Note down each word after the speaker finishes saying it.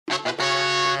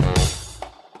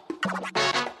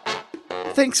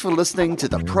Thanks for listening to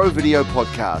the Pro Video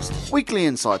Podcast, weekly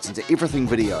insights into everything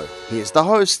video. Here's the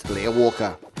host, Blair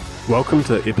Walker. Welcome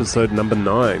to episode number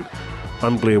 9.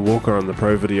 I'm Blair Walker on the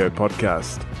Pro Video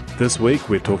Podcast. This week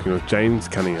we're talking with James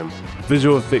Cunningham,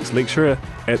 visual effects lecturer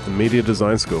at the Media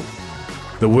Design School.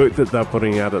 The work that they're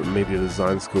putting out at the Media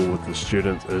Design School with the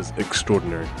students is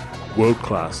extraordinary, world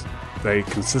class. They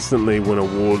consistently win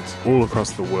awards all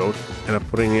across the world and are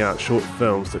putting out short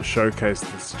films that showcase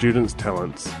the students'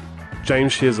 talents.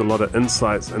 James shares a lot of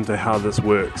insights into how this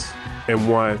works and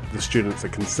why the students are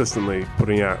consistently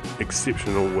putting out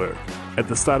exceptional work. At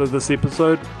the start of this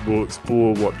episode, we'll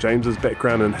explore what James's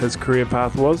background and his career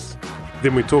path was.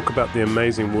 Then we talk about the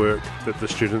amazing work that the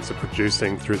students are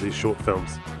producing through these short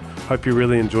films. Hope you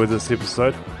really enjoyed this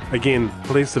episode. Again,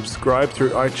 please subscribe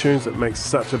through iTunes, it makes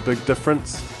such a big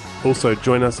difference. Also,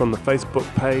 join us on the Facebook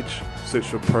page, search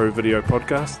for Pro Video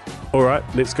Podcast. Alright,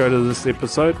 let's go to this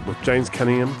episode with James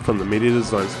Cunningham from the Media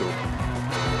Design School.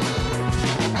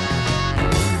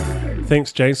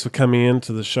 Thanks, James, for coming in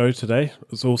to the show today.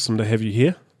 It's awesome to have you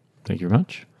here. Thank you very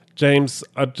much. James,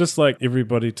 I'd just like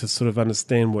everybody to sort of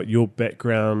understand what your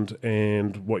background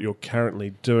and what you're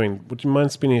currently doing. Would you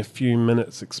mind spending a few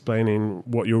minutes explaining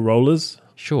what your role is?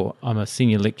 Sure. I'm a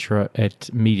senior lecturer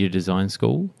at Media Design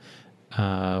School,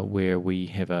 where we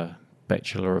have a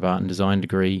Bachelor of Art and Design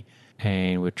degree,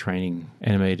 and we're training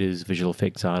animators, visual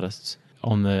effects artists.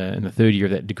 In the third year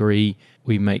of that degree,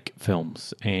 we make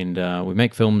films, and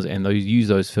use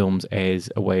those films as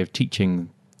a way of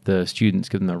teaching the students,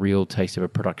 give them a real taste of a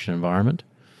production environment.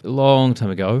 A long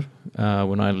time ago,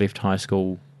 when I left high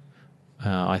school,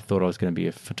 I thought I was going to be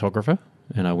a photographer,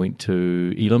 and I went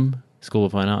to Elam School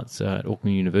of Fine Arts at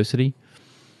Auckland University.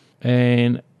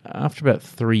 And after about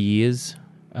 3 years,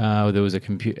 there was a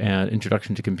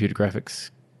introduction to computer graphics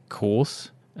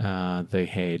course. They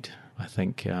had, I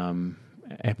think,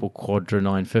 Apple Quadra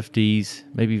 950s,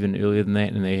 maybe even earlier than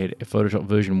that, and they had Photoshop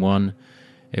version 1.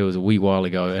 It was a wee while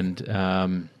ago, and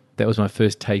that was my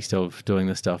first taste of doing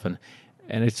this stuff. And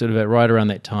it's sort of right around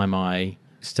that time I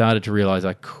started to realize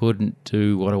I couldn't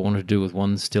do what I wanted to do with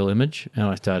one still image, and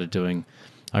I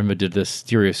remember did this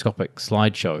stereoscopic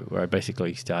slideshow where I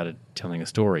basically started telling a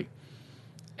story.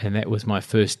 And that was my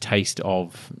first taste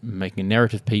of making a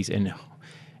narrative piece and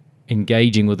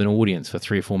engaging with an audience for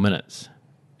 3 or 4 minutes.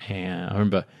 And I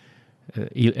remember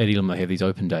at Elam they have these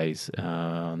open days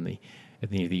at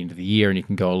the end of the year, and you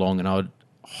can go along, and I would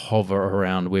hover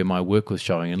around where my work was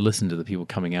showing and listen to the people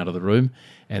coming out of the room,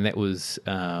 and that was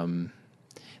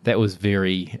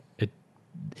very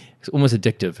it's almost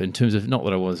addictive in terms of not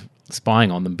that I was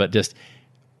spying on them, but just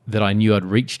that I knew I'd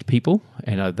reached people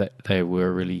and that they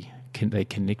were really they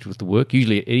connected with the work.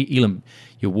 Usually at Elam,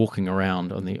 you're walking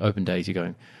around on the open days, you're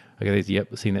going, okay,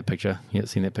 yep, seen that picture, yep,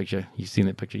 seen that picture, you've seen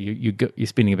that picture. You're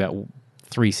spending about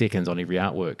 3 seconds on every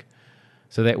artwork.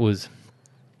 So that was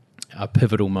a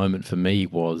pivotal moment for me,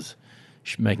 was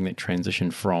making that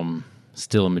transition from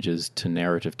still images to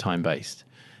narrative time-based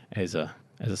as a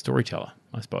storyteller,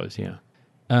 I suppose, yeah.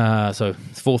 So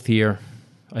 4th year,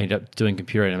 I ended up doing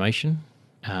computer animation.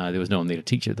 There was no one there to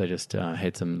teach it. They just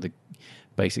had some of the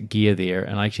basic gear there,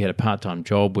 and I actually had a part-time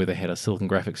job where they had a Silicon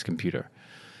Graphics computer.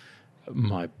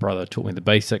 My brother taught me the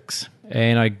basics,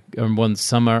 and one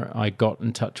summer I got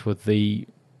in touch with the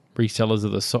resellers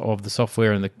of the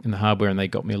software and the hardware, and they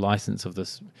got me a license of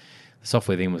this. The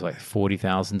software then was like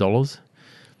 $40,000.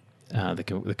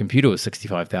 The computer was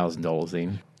 $65,000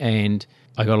 then, and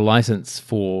I got a license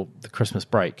for the Christmas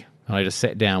break, and I just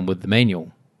sat down with the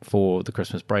manual for the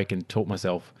Christmas break and taught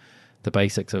myself the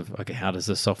basics of, okay, how does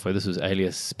this software, this was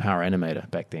Alias Power Animator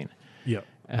back then. Yeah.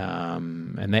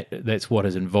 And that's what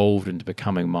has evolved into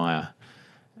becoming Maya.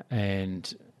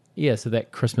 And yeah, so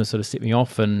that Christmas sort of set me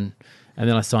off, and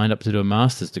then I signed up to do a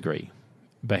master's degree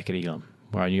back at Elam,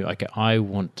 where I knew, okay, I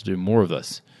want to do more of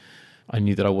this. I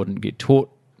knew that I wouldn't get taught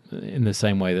in the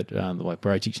same way that, like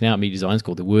where I teach now at Media Design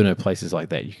School, there were no places like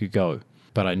that you could go.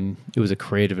 But it was a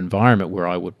creative environment where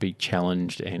I would be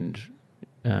challenged, and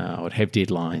I would have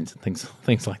deadlines and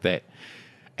things like that.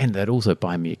 And they'd also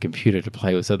buy me a computer to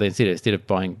play with. So instead of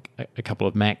buying a couple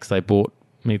of Macs, they bought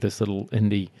me this little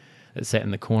indie that sat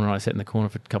in the corner. I sat in the corner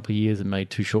for a couple of years and made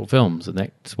 2 short films, and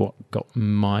that's what got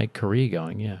my career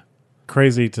going, yeah.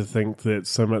 Crazy to think that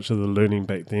so much of the learning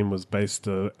back then was based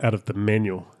out of the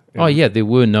manual. Oh, yeah,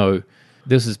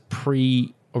 this is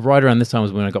right around this time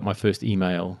was when I got my first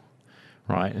email,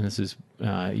 right? And this is,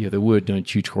 there were no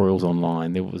tutorials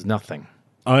online. There was nothing.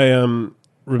 I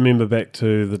remember back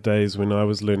to the days when I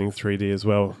was learning 3D as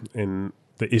well, and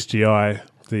the SGI,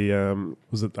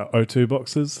 was it the O2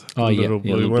 boxes? Oh, the little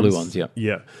blue ones, yeah.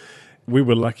 Yeah. we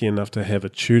were lucky enough to have a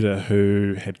tutor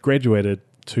who had graduated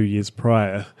 2 years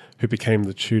prior, who became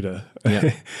the tutor.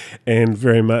 Yeah. And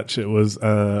very much it was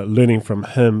learning from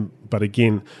him. But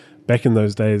again, back in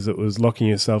those days, it was locking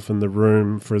yourself in the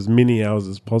room for as many hours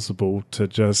as possible to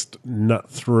just nut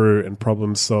through and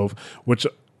problem solve, which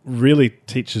really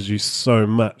teaches you so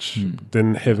much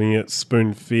than having it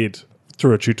spoon-fed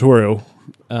through a tutorial.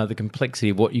 The complexity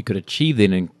of what you could achieve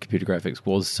then in computer graphics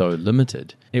was so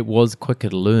limited. It was quicker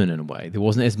to learn in a way. There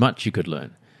wasn't as much you could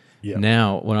learn. Yeah.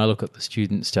 Now, when I look at the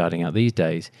students starting out these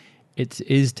days, it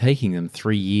is taking them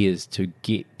 3 years to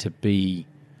get to be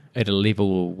at a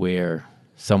level where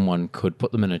someone could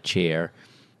put them in a chair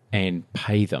and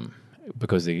pay them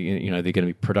because they're going to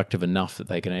be productive enough that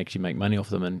they can actually make money off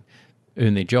them and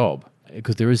earn their job.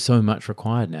 Because there is so much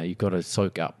required now. You've got to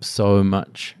soak up so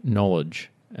much knowledge.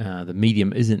 The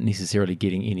medium isn't necessarily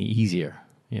getting any easier.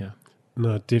 Yeah.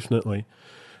 No, definitely.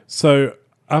 So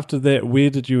after that, where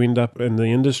did you end up in the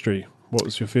industry? What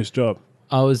was your first job?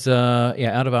 I was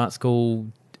out of art school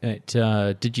at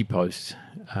DigiPost,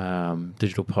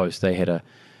 Digital Post. They had a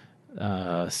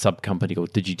sub company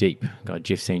called DigiDeep. Guy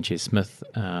Jeff Sanchez Smith.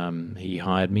 He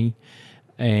hired me,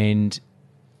 and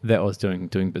that I was doing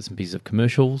bits and pieces of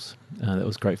commercials. That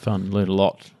was great fun. Learned a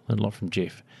lot from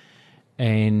Jeff.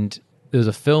 And there was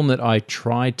a film that I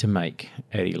tried to make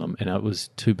at Elam, and it was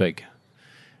too big.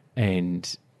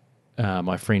 And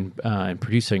my friend and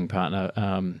producing partner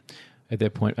at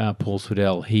that point, Paul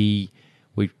Swedell,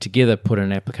 we together put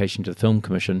an application to the Film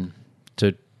Commission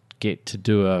to get to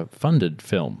do a funded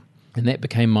film. And that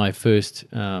became my first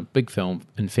big film,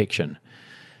 Infection.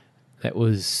 That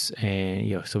was,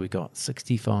 so we got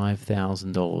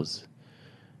 $65,000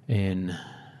 in, it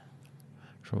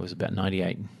was about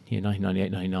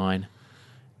 1998, 99.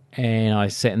 And I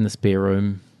sat in the spare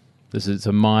room.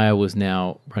 So Maya was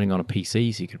now running on a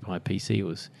PC, so you could buy a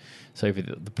PC.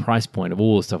 The price point of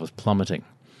all the stuff was plummeting.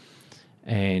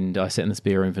 And I sat in the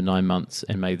spare room for 9 months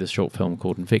and made this short film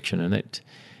called Infection, and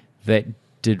that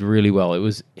did really well. It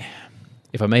was,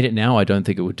 if I made it now, I don't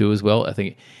think it would do as well. I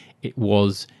think it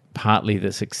was partly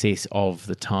the success of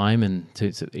the time, and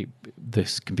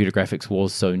this computer graphics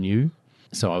was so new.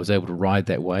 So I was able to ride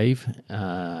that wave,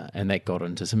 and that got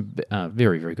into some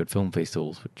very, very good film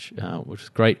festivals, which was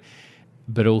great,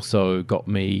 but also got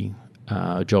me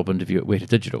a job interview at Weta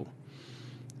Digital.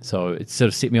 So it sort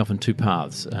of set me off in two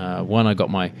paths. One, I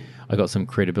got some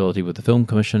credibility with the Film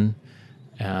Commission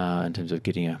in terms of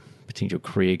getting a potential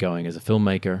career going as a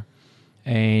filmmaker,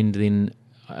 and then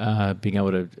being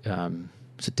able to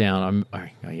sit down. I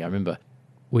remember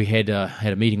we had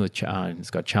a meeting with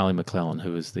this guy Charlie McClellan,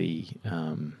 who was the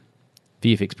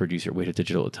VFX producer at Weta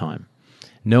Digital at the time.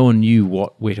 No one knew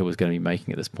what Weta was going to be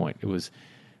making at this point. It was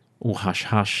all hush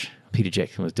hush. Peter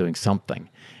Jackson was doing something,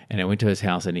 and I went to his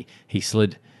house and he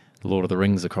slid the Lord of the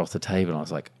Rings across the table, and I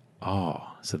was like, oh,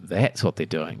 so that's what they're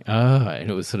doing. And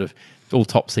it was sort of all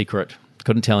top secret.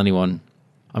 Couldn't tell anyone.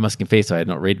 I must confess I had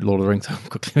not read Lord of the Rings. I'm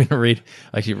quickly going to read.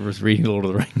 I actually was reading Lord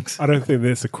of the Rings. I don't think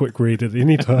that's a quick read at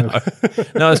any time.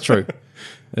 No, it's true.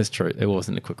 It's true. It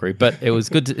wasn't a quick read, but it was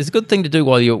good. It's a good thing to do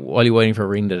while you're waiting for a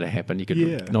render to happen. You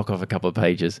could knock off a couple of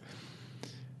pages.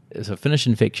 So finished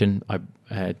Infection. I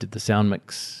did the sound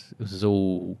mix. It was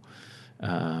all,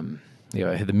 I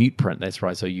had the mute print. That's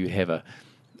right. So you have a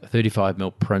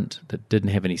 35mm print that didn't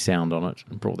have any sound on it,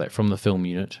 and brought that from the film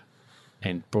unit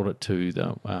and brought it to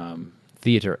the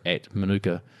theatre at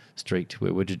Manuka Street,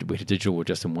 where Weta Digital were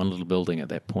just in one little building at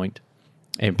that point,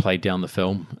 and played down the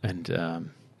film.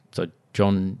 And so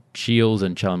John Shields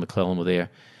and Charlie McClellan were there,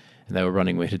 and they were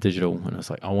running Weta Digital. And I was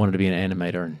like, I wanted to be an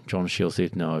animator, and John Shields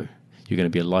said, no, you're going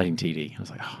to be a lighting TD. I was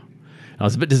like, oh. And I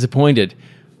was a bit disappointed,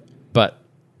 but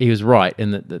he was right in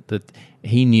that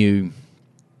he knew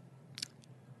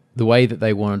the way that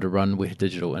they wanted to run Weta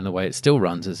Digital, and the way it still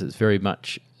runs is it's very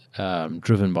much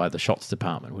driven by the shots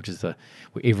department, which is where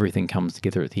everything comes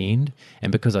together at the end. And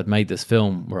because I'd made this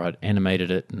film where I'd animated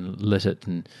it and lit it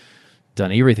and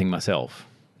done everything myself,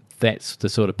 that's the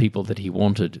sort of people that he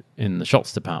wanted in the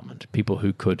shots department. People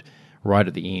who could, right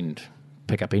at the end,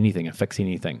 pick up anything and fix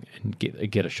anything and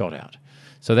get a shot out.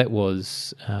 So that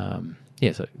was, so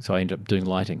I ended up doing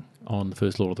lighting on the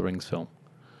first Lord of the Rings film.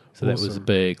 So that was a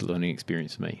big learning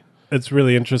experience for me. It's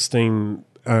really interesting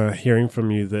hearing from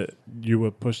you that you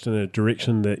were pushed in a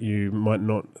direction that you might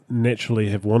not naturally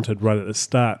have wanted right at the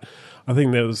start. I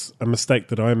think that was a mistake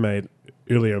that I made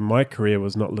earlier in my career,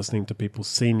 was not listening to people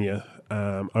senior.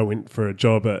 I went for a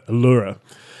job at Allura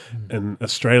in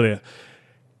Australia,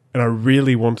 And I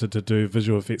really wanted to do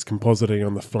visual effects compositing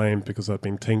on the Flame because I'd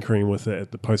been tinkering with it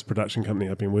at the post-production company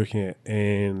I'd been working at.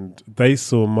 And they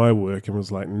saw my work and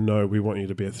was like, no, we want you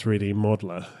to be a 3D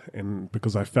modeler. And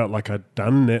because I felt like I'd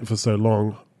done that for so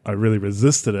long, I really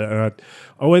resisted it. And I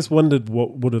always wondered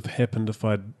what would have happened if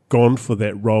I'd gone for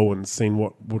that role and seen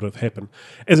what would have happened.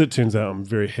 As it turns out, I'm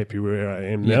very happy where I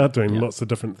am now, doing lots of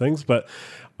different things. But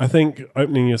I think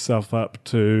opening yourself up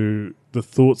to the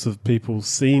thoughts of people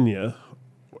senior,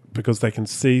 because they can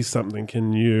see something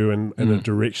in you and in a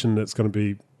direction that's going to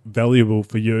be valuable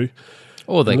for you.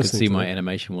 Or they could see my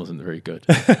animation wasn't very good.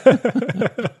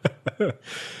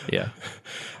 Yeah.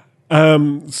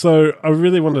 So I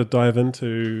really want to dive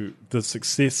into the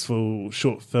successful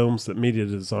short films that Media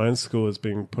Design School has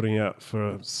been putting out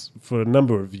for a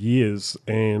number of years,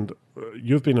 and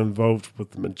you've been involved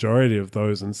with the majority of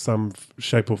those in some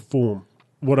shape or form.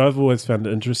 What I've always found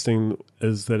interesting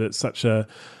is that it's such a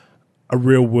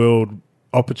real-world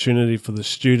opportunity for the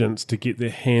students to get their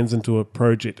hands into a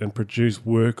project and produce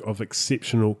work of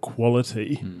exceptional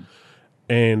quality,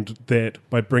 and that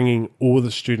by bringing all the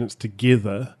students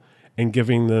together and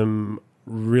giving them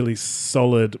really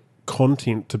solid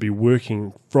content to be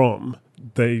working from,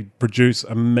 they produce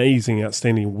amazing,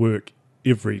 outstanding work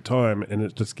every time, and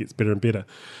it just gets better and better.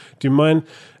 Do you mind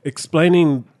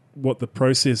explaining what the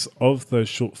process of those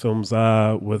short films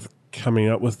are with coming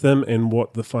up with them and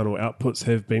what the final outputs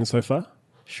have been so far?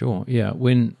 Sure, yeah.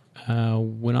 When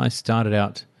I started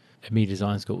out at Media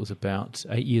Design School, it was about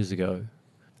 8 years ago,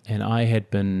 and I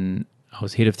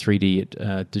was head of 3D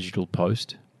at Digital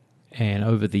Post, and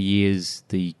over the years,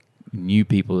 the new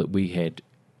people that we had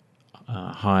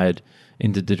hired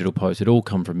into Digital Post had all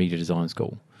come from Media Design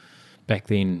School. Back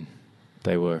then,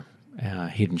 they were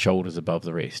head and shoulders above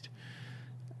the rest.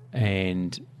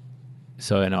 And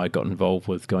I got involved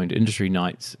with going to industry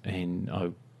nights, and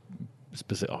I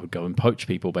would go and poach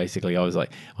people. Basically, I was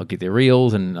like, I'd get their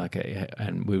reels, and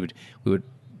we would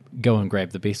go and grab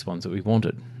the best ones that we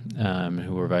wanted,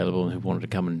 who were available and who wanted to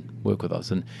come and work with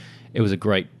us. And it was a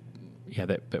great,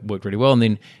 that worked really well. And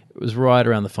then it was right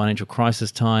around the financial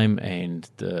crisis time, and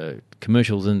the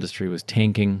commercials industry was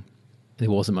tanking.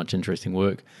 There wasn't much interesting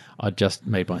work. I'd just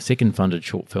made my second funded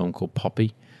short film called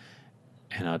Poppy,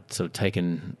 and I'd sort of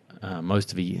taken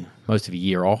most of a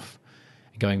year off.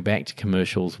 Going back to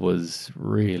commercials was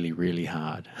really, really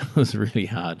hard. It was really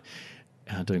hard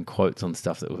doing quotes on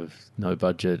stuff that was no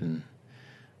budget and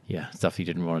stuff you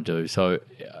didn't want to do. So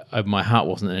my heart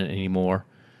wasn't in it anymore.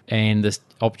 And this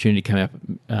opportunity came up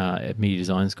at Media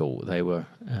Design School. They were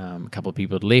a couple of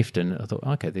people had left, and I thought,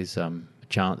 okay, there's a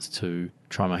chance to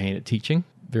try my hand at teaching.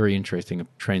 Very interesting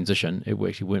transition. It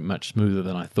actually went much smoother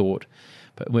than I thought.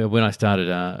 But when I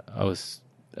started, I was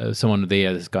someone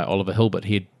there, this guy Oliver Hilbert.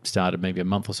 He had started maybe a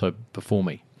month or so before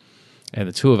me, and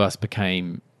the two of us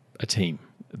became a team.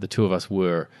 The two of us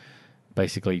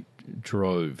basically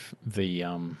drove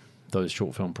those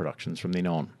short film productions from then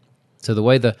on. So the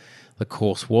way the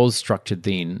course was structured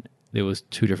then, there was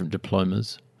two different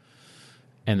diplomas,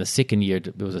 and there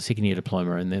was a second year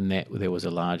diploma, and then there was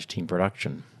a large team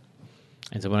production.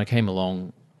 And so when I came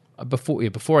along,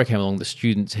 before I came along, the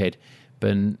students had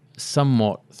been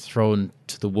somewhat thrown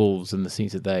to the wolves in the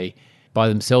sense that by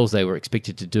themselves, they were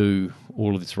expected to do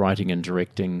all of this writing and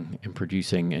directing and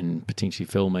producing and potentially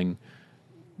filming,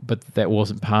 but that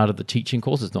wasn't part of the teaching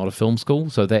course. It's not a film school,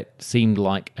 so that seemed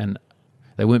like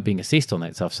they weren't being assessed on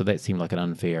that stuff, so that seemed like an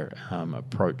unfair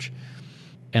approach.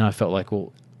 And I felt like,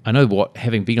 well, I know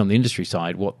having been on the industry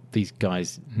side, what these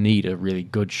guys need are really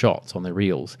good shots on their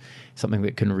reels, something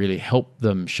that can really help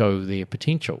them show their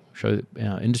potential, show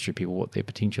industry people what their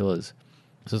potential is.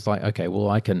 So it's like, okay, well,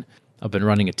 I've been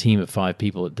running a team of 5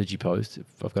 people at DigiPost.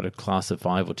 If I've got a class of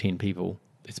 5 or 10 people,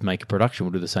 let's make a production.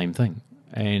 We'll do the same thing.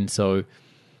 And so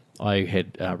I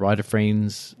had writer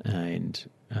friends and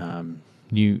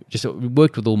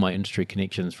worked with all my industry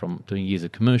connections from doing years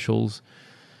of commercials,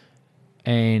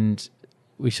 and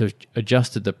we sort of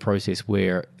adjusted the process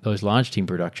where those large team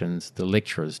productions, the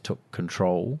lecturers took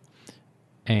control,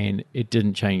 and it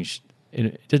didn't change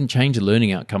the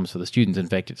learning outcomes for the students. In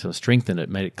fact, it sort of strengthened it,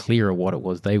 made it clearer what it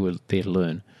was they were there to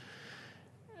learn.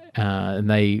 So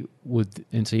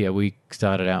we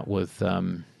started out with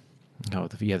when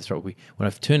I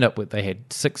turned up with, they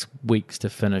had 6 weeks to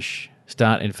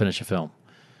start and finish a film.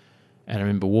 And I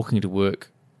remember walking to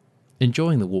work,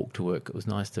 enjoying the walk to work. It was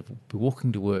nice to be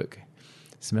walking to work,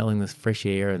 smelling this fresh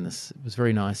air, and it was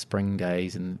very nice spring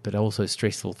days, but also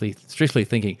stressfully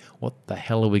thinking, what the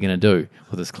hell are we going to do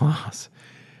with this class?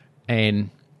 And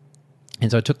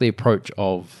so I took the approach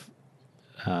of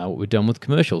what we've done with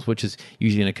commercials, which is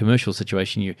usually in a commercial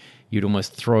situation, you'd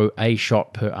almost throw a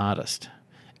shot per artist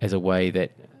as a way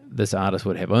that this artist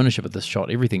would have ownership of this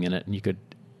shot, everything in it, and you could.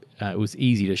 It was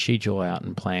easy to schedule out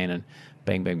and plan, and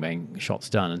bang, bang, bang, shots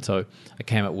done. And so I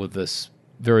came up with this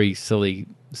very silly,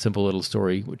 simple little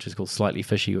story, which is called Slightly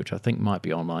Fishy, which I think might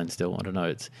be online still. I don't know.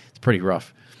 It's pretty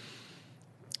rough.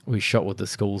 We shot with the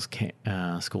school's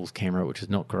camera, which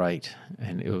is not great,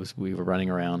 and we were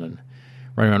running around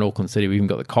Auckland City. We even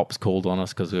got the cops called on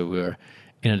us because we were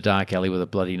in a dark alley with a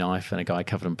bloody knife and a guy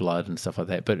covered in blood and stuff like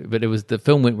that. But the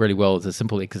film went really well. It was a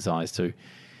simple exercise to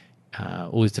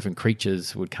all these different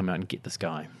creatures would come out and get this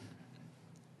guy,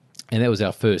 and that was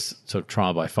our first sort of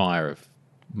trial by fire of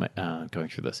going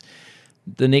through this.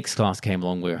 The next class came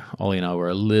along where Ollie and I were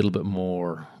a little bit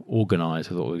more organised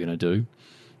with what we were going to do.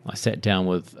 I sat down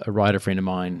with a writer friend of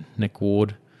mine, Nick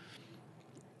Ward,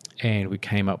 and we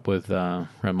came up with, around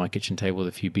my kitchen table with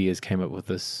a few beers, came up with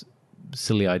this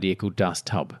silly idea called Dust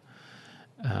Tub,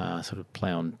 sort of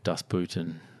play on Dust Boot,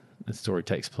 and the story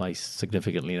takes place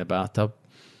significantly in a bathtub.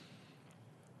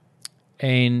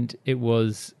 And that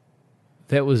was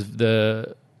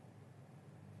the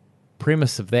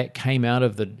premise of that came out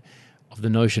of the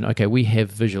notion, okay, we have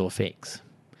visual effects.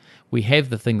 We have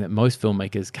the thing that most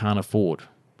filmmakers can't afford.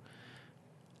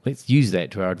 Let's use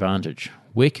that to our advantage.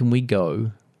 Where can we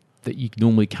go that you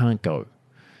normally can't go?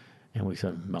 And we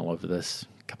sort of mull over this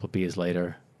a couple of beers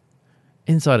later.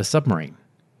 Inside a submarine.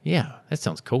 Yeah, that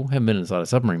sounds cool. Haven't been inside a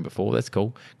submarine before. That's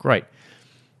cool. Great.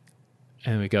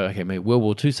 And we go, okay, maybe World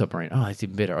War II submarine. Oh, that's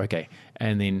even better. Okay.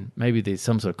 And then maybe there's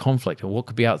some sort of conflict. Or what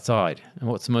could be outside? And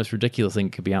what's the most ridiculous thing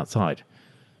that could be outside?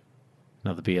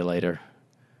 Another beer later.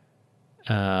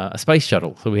 A space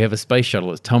shuttle. So we have a space shuttle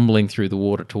that's tumbling through the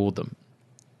water toward them.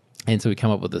 And so we come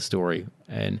up with this story,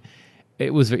 and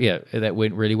it was that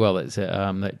went really well.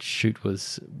 That shoot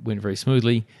went very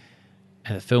smoothly,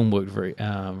 and the film worked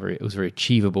it was very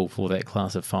achievable for that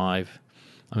class of 5.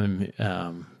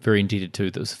 I'm very indebted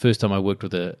to. That was the first time I worked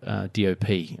with a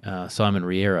DOP. Simon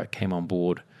Riera came on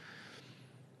board,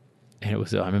 and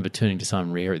I remember turning to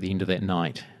Simon Riera at the end of that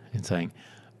night and saying,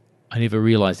 "I never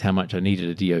realised how much I needed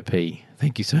a DOP.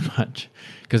 Thank you so much,"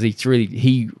 because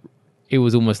it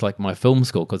was almost like my film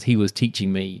school, because he was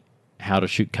teaching me how to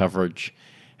shoot coverage,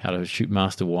 how to shoot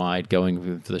master wide,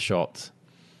 going for the shots.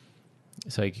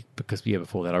 So because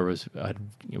before that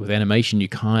with animation you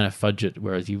kind of fudge it,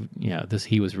 whereas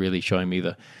he was really showing me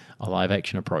a live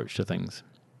action approach to things.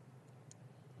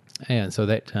 And so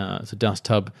so Dust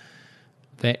Tub,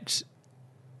 that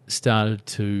started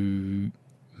to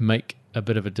make a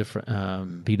bit of a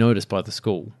different, be noticed by the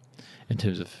school in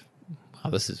terms of,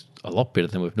 this is a lot better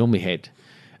than we've normally had.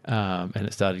 And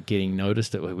it started getting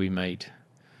noticed that we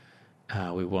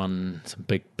won some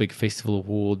big festival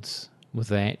awards with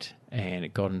that, and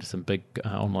it got into some big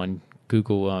online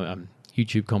Google,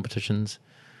 YouTube competitions.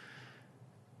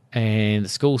 And the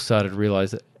school started to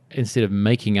realize that instead of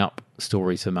making up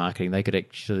stories for marketing, they could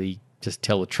actually just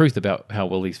tell the truth about how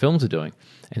well these films are doing.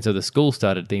 And so the school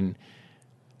started then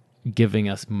giving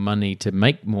us money to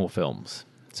make more films.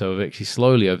 So we've actually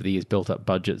slowly over the years built up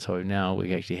budget. So now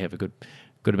we actually have a good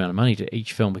amount of money to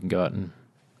each film. We can go out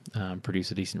and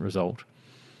produce a decent result.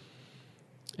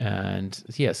 And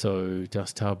yeah, so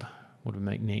Dust Tub. What do we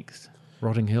make next?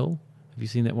 Rotting Hill. Have you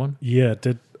seen that one? Yeah,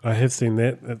 I have seen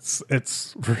that.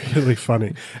 It's really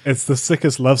funny. It's the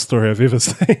sickest love story I've ever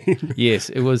seen. Yes,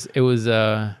 it was.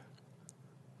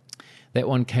 That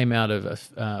one came out of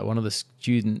one of the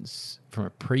students from a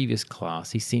previous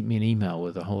class. He sent me an email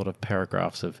with a whole lot of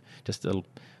paragraphs of just little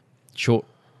short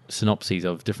synopses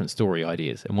of different story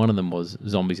ideas, and one of them was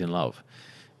zombies in love.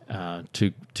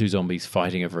 Two zombies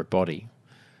fighting over a body,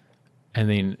 and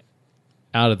then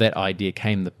out of that idea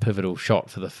came the pivotal shot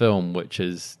for the film, which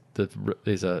is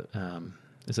is it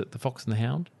The Fox and the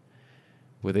Hound,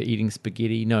 where they're eating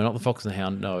spaghetti? No, not The Fox and the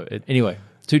Hound. No, anyway,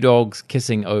 2 dogs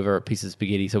kissing over a piece of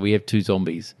spaghetti. So we have 2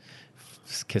 zombies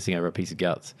kissing over a piece of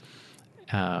guts.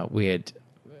 We had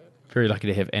very lucky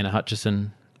to have Anna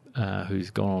Hutchison, who's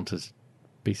gone on to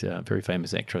be a very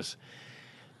famous actress.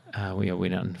 We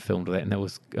went out and filmed that, and that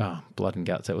was blood and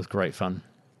guts. That was great fun.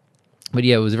 But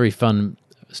yeah, it was a very fun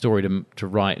story to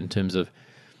write in terms of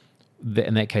that.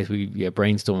 In that case, we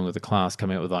brainstorming with the class,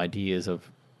 coming up with ideas of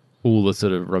all the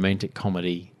sort of romantic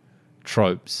comedy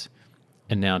tropes,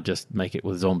 and now just make it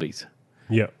with zombies.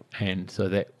 Yeah. And so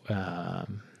that,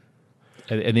 and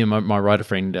then my writer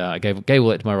friend gave all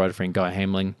that to my writer friend Guy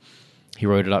Hamling. He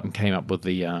wrote it up and came up with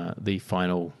the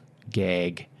final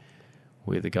gag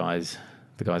where the guy's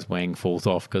wang falls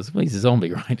off because he's a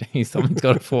zombie, right? Something's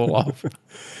got to fall off.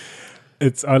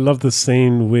 I love the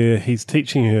scene where he's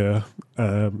teaching her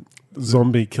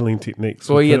zombie killing techniques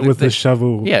with the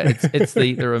shovel. Yeah, it's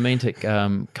the romantic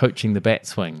coaching the bat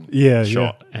swing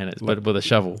shot, and it's but with a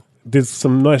shovel. There's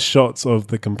some nice shots of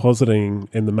the compositing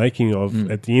and the making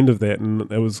of at the end of that,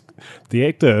 and it was the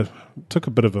actor took a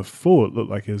bit of a fall. It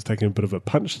looked like he was taking a bit of a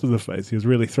punch to the face. He was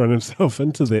really throwing himself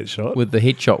into that shot with the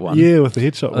headshot one. Yeah, with the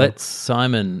headshot one. That's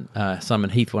Simon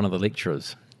Heath, one of the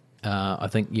lecturers. I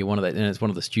think one of that, and it's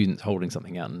one of the students holding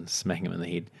something out and smacking him in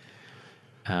the head.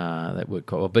 That worked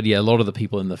quite well. But yeah, a lot of the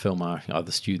people in the film are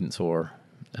either students or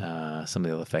some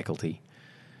of the other faculty.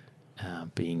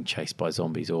 Being chased by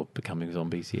zombies or becoming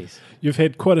zombies, yes. You've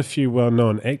had quite a few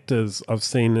well-known actors I've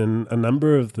seen in a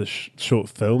number of the short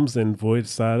films and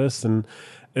voice artists, and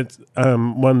it's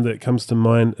one that comes to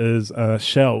mind is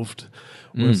Shelved,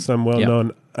 with some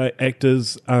well-known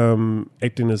actors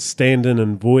acting as stand-in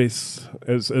and voice.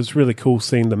 It's really cool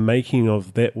seeing the making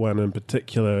of that one in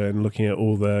particular and looking at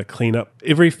all the cleanup.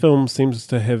 Every film seems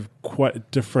to have quite a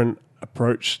different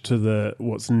approach to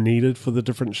what's needed for the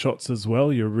different shots as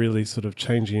well. You're really sort of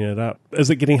changing it up. Is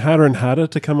it getting harder and harder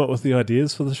to come up with the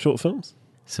ideas for the short films?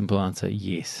 Simple answer,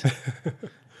 yes.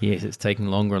 Yes, it's taking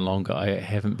longer and longer. I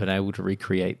haven't been able to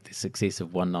recreate the success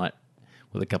of one night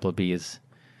with a couple of beers.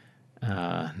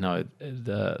 No,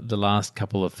 the last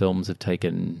couple of films have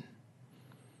taken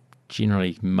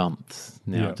generally months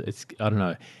now. Yeah. I don't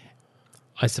know.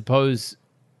 I suppose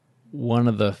one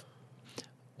of the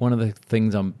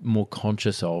things I'm more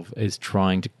conscious of is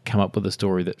trying to come up with a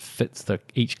story that fits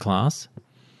each class.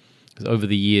 Because over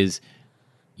the years,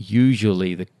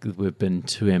 usually we've been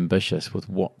too ambitious with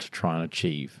what to try and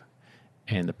achieve,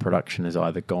 and the production has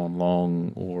either gone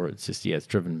long or it's just it's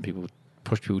driven people,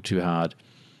 pushed people too hard.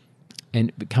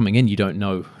 And coming in, you don't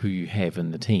know who you have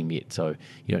in the team yet, so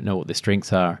you don't know what their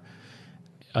strengths are.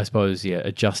 I suppose,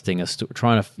 adjusting you're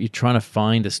trying to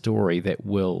find a story that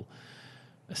will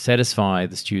satisfy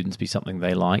the students, be something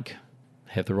they like,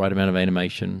 have the right amount of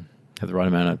animation, have the right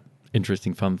amount of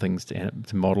interesting, fun things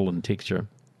to model and texture.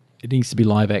 It needs to be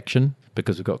live action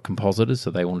because we've got compositors,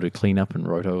 so they want to do cleanup and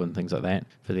roto and things like that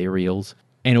for their reels.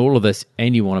 And all of this,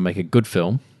 and you want to make a good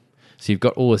film. So you've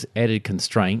got all this added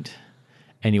constraint,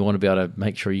 and you want to be able to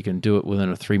make sure you can do it within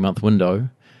a 3-month window,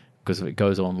 because if it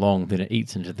goes on long, then it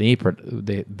eats into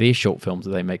their short films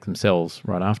that they make themselves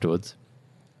right afterwards.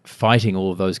 Fighting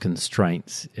all of those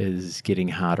constraints is getting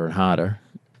harder and harder.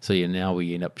 So now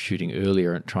we end up shooting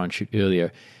earlier and try and shoot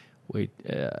earlier. We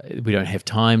don't have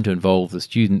time to involve the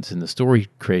students in the story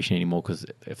creation anymore, because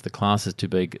if the class is too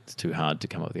big, it's too hard to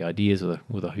come up with the ideas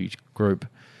with a huge group.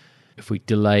 If we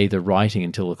delay the writing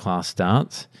until the class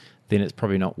starts, then it's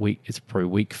probably not week. It's probably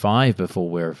week 5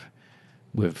 before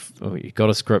you've got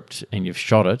a script and you've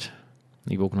shot it.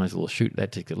 You've organised a little shoot.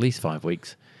 That takes at least 5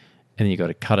 weeks. And then you've got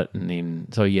to cut it, and then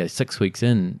 6 weeks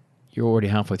in, you're already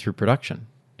halfway through production,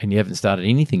 and you haven't started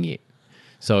anything yet.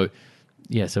 So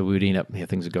we would end up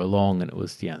things would go long, and it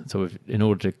was So in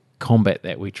order to combat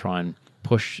that, we try and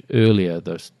push earlier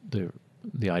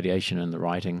the ideation and the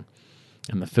writing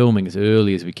and the filming as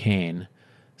early as we can,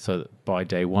 so that by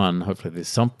day one, hopefully, there's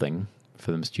something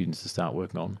for them students to start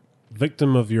working on.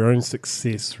 Victim of your own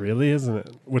success, really, isn't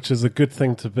it? Which is a good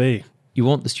thing to be. You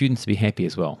want the students to be happy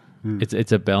as well.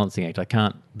 It's a balancing act.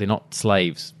 They're not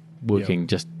slaves working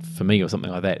just for me or something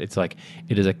like that. It's like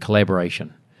it is a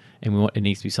collaboration, and it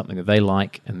needs to be something that they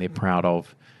like and they're proud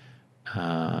of.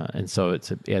 And so it's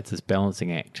this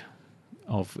balancing act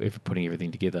of putting everything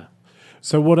together.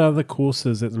 So what are the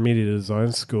courses at the Media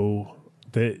Design School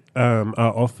that are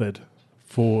offered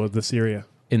for this area?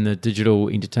 In the digital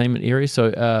entertainment area,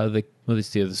 so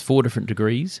there's 4 different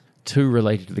degrees, 2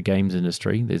 related to the games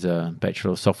industry. There's a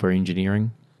Bachelor of Software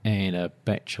Engineering and a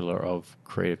Bachelor of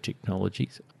Creative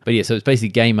Technologies. But so it's basically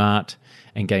game art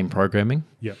and game programming.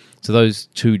 Yep. So those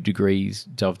 2 degrees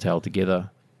dovetail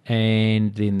together.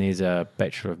 And then there's a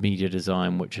Bachelor of Media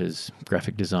Design, which is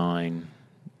graphic design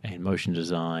and motion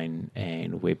design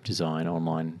and web design,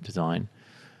 online design.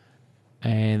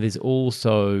 And there's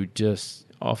also, just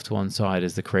off to one side,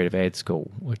 is the Creative Ad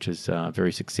School, which is a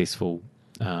very successful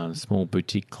small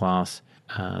boutique class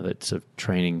that's sort of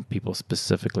training people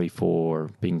specifically for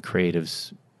being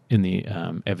creatives in the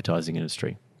advertising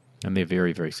industry. And they're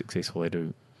very, very successful. They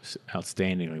do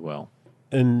outstandingly well.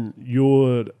 In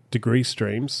your degree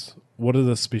streams, what are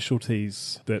the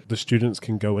specialties that the students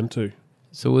can go into?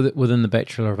 So within the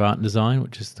Bachelor of Art and Design,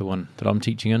 which is the one that I'm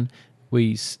teaching in,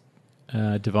 we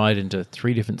divide into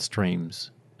 3 different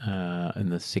streams in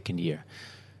the second year.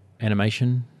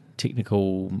 Animation,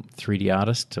 technical 3D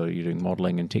artist, so you're doing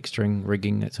modelling and texturing,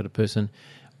 rigging, that sort of person,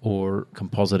 or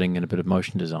compositing and a bit of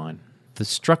motion design. The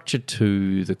structure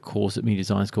to the course at Media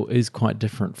Design School is quite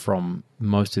different from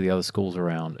most of the other schools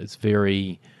around. It's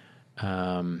very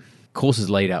courses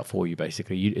laid out for you,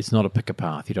 basically. It's not a pick a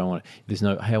path. You don't want to, there's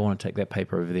no, hey, I want to take that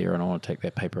paper over there and I want to take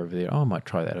that paper over there. Oh, I might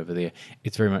try that over there.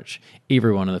 It's very much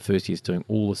everyone in the first year is doing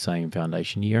all the same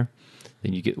foundation year.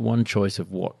 Then you get one choice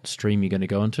of what stream you're going to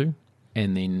go into.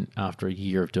 And then after a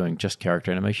year of doing just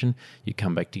character animation, you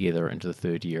come back together into the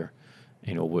third year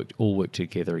and all work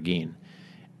together again.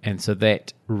 And so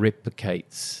that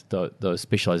replicates those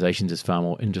specializations as far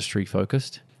more industry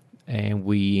focused. And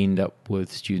we end up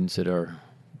with students that are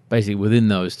basically within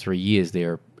those 3 years,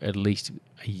 they're at least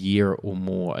a year or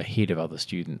more ahead of other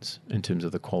students in terms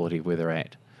of the quality of where they're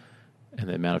at and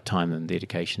the amount of time and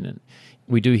dedication. And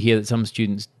we do hear that some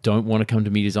students don't want to come to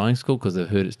Media Design School because they've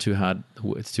heard it's too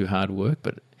hard work,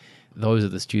 but those are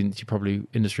the students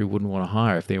industry wouldn't want to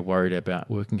hire if they're worried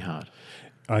about working hard.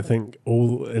 I think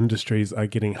all industries are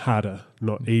getting harder,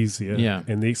 not easier. Yeah.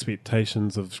 And the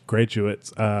expectations of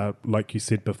graduates are, like you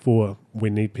said before, we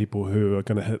need people who are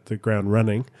going to hit the ground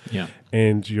running. Yeah.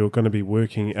 And you're going to be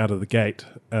working out of the gate.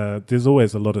 There's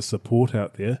always a lot of support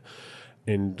out there.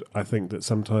 And I think that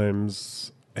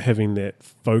sometimes having that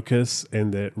focus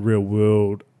and that real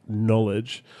world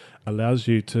knowledge allows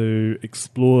you to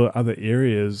explore other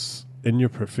areas in your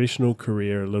professional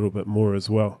career a little bit more as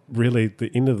well. Really, at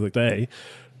the end of the day,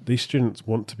 these students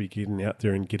want to be getting out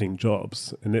there and getting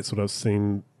jobs. And that's what I've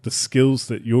seen, the skills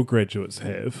that your graduates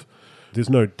have. There's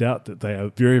no doubt that they are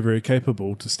very, very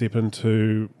capable to step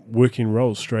into working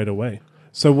roles straight away.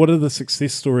 So what are the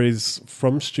success stories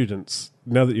from students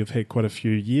now that you've had quite a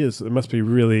few years? It must be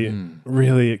really,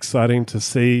 really exciting to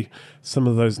see some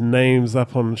of those names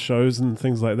up on shows and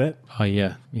things like that. Oh,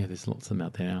 yeah. Yeah, there's lots of them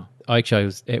out there now. I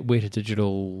was at Weta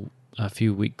Digital a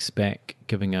few weeks back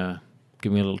giving a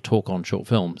little talk on short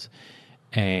films.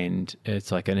 And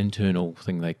it's like an internal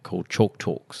thing they call Chalk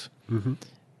Talks. Mm-hmm.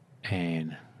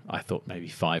 And I thought maybe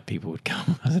 5 people would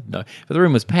come. I said no. But the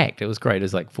room was packed. It was great. It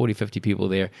was like 40, 50 people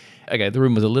there. Okay, the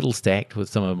room was a little stacked with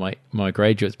some of my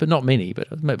graduates, but not many.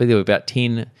 But maybe there were about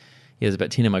 10. Yeah, there's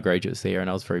about 10 of my graduates there, and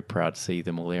I was very proud to see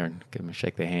them all there and give them a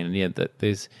shake their hand. And yeah,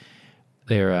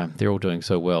 they're all doing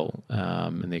so well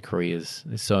in their careers.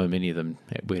 There's so many of them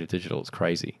at Weta Digital. It's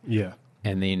crazy. Yeah.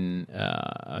 And then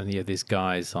there's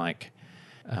guys like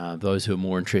those who are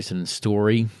more interested in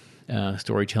storytelling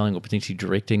or potentially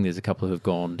directing. There's a couple who have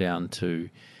gone down to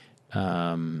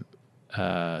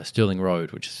Stirling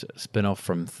Road, which is a spin-off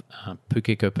from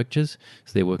Pukeko Pictures.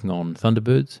 So they're working on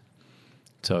Thunderbirds.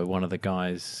 So one of the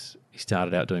guys, he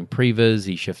started out doing previs.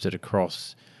 He shifted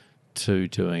across to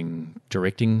doing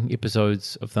directing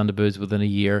episodes of Thunderbirds within a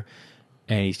year.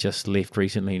 And he's just left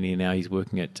recently, and now he's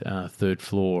working at Third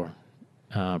Floor,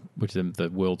 which is the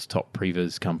world's top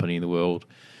previs company in the world.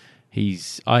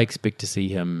 I expect to see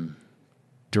him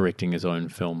directing his own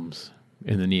films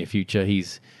in the near future.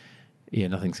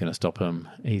 Nothing's going to stop him.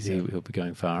 He'll be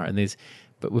going far.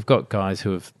 But we've got guys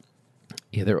who have,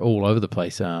 they're all over the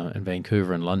place in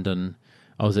Vancouver and London.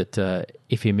 I was at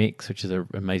FMX, which is an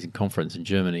amazing conference in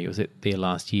Germany. I was there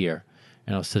last year,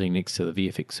 and I was sitting next to the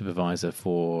VFX supervisor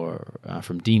from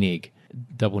DNEG,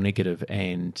 Double Negative,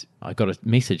 and I got a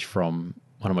message from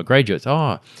one of my graduates.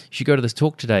 Oh, you should go to this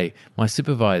talk today. My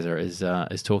supervisor is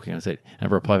talking. I said, and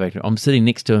I replied back to him, I'm sitting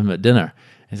next to him at dinner.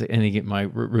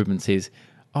 And Ruben says,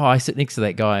 oh, I sit next to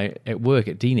that guy at work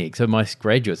at DNEG. So my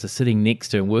graduates are sitting next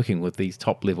to and working with these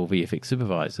top level VFX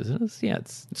supervisors. And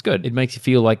it's good. It makes you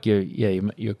feel like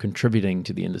you're contributing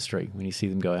to the industry when you see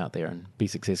them go out there and be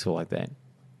successful like that.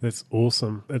 That's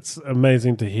awesome. It's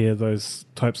amazing to hear those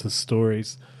types of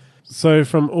stories. So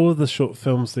from all of the short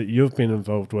films that you've been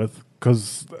involved with,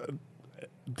 because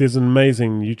there's an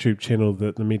amazing YouTube channel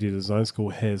that the Media Design School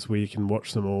has where you can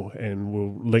watch them all, and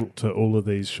we'll link to all of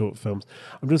these short films.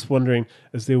 I'm just wondering,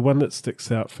 is there one that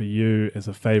sticks out for you as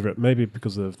a favourite, maybe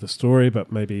because of the story,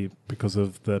 but maybe because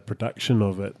of the production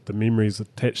of it, the memories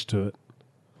attached to it?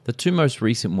 The 2 most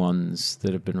recent ones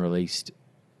that have been released,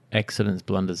 Accidents,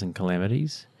 Blunders and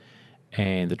Calamities,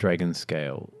 and The Dragon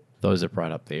Scale, those are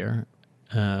right up there.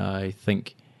 I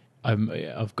think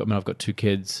I've got 2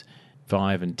 kids,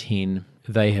 5 and 10.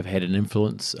 They have had an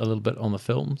influence a little bit on the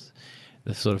films,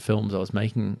 the sort of films I was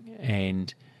making,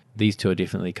 and these 2 are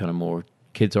definitely kind of more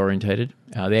kids orientated.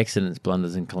 The Accidents,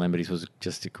 Blunders and Calamities was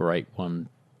just a great one.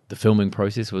 The filming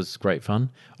process was great fun.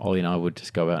 Ollie and I would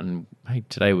just go out and, hey,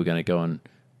 today we're going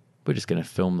to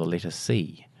film the letter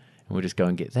C, and we'll just go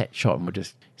and get that shot, and we'll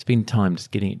just spend time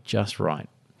just getting it just right.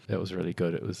 That was really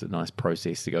good. It was a nice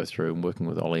process to go through, and working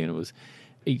with Ollie, and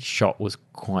each shot was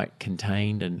quite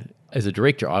contained. And as a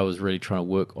director, I was really trying to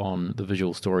work on the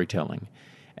visual storytelling,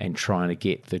 and trying to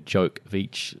get the joke of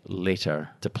each letter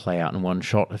to play out in one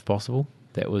shot if possible.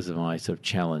 That was my sort of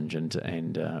challenge,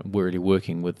 and really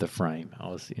working with the frame.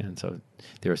 And so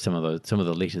there are some of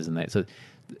the letters in that. So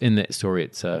in that story,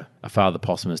 it's a father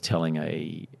possum is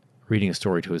reading a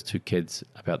story to his 2 kids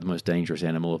about the most dangerous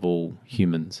animal of all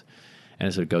humans, and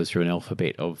it sort of goes through an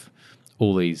alphabet of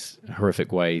all these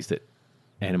horrific ways that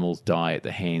animals die at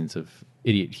the hands of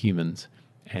idiot humans.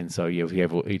 And so, so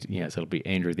it'll be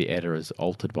Andrew the Adder is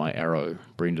altered by arrow,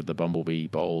 Brenda the Bumblebee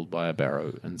bowled by a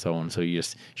barrow, and so on. So you're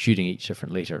just shooting each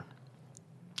different letter.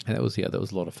 And that was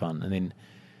a lot of fun. And then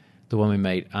the one we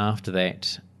made after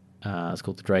that is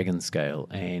called The Dragon Scale,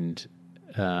 and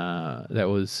that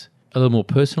was a little more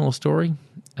personal story,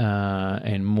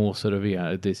 and more sort of,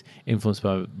 this influenced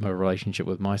by my relationship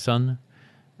with my son.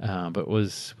 But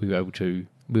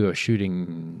we were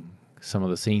shooting some of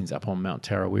the scenes up on Mount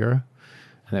Tarawera.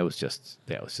 And that was just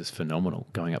phenomenal,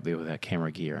 going up there with our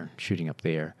camera gear and shooting up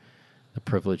there. The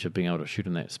privilege of being able to shoot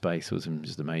in that space was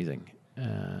just amazing.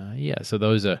 So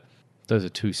those are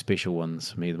 2 special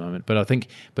ones for me at the moment. But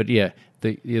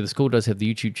the school does have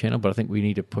the YouTube channel, but I think we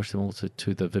need to push them also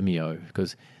to the Vimeo,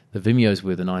 because the Vimeo is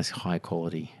where the nice high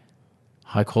quality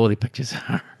pictures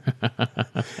are.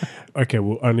 Okay,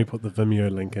 we'll only put the Vimeo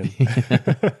link in.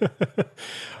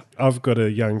 I've got a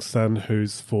young son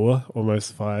who's 4,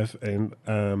 almost 5, and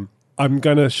I'm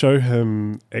going to show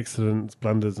him accidents,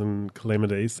 blunders, and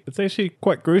calamities. It's actually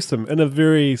quite gruesome in a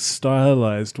very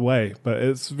stylized way, but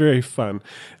it's very fun,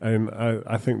 and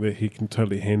I think that he can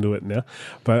totally handle it now.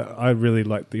 But I really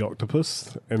like the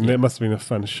octopus, and that must have been a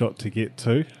fun shot to get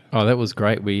to. Oh, that was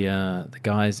great. We the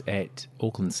guys at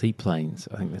Auckland Seaplanes,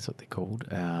 I think that's what they're called.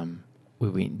 We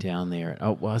went down there.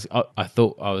 I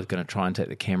thought I was going to try and take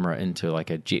the camera into like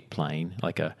a jet plane,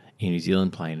 like a Air New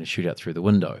Zealand plane, and shoot out through the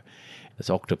window. This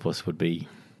octopus would be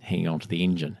hanging onto the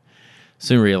engine.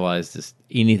 Soon realised this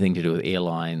anything to do with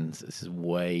airlines, this is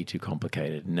way too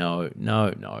complicated. No.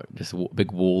 Just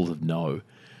big walls of no.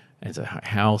 And so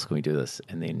how else can we do this?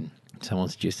 And then someone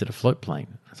suggested a float plane.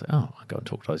 I was like, I'll go and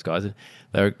talk to those guys. And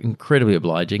they're incredibly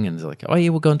obliging. And they're like, oh, yeah,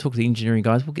 we'll go and talk to the engineering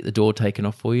guys. We'll get the door taken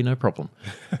off for you, no problem.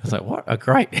 I was like, what? Oh,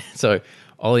 great. So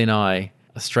Ollie and I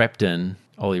are strapped in.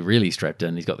 Ollie really strapped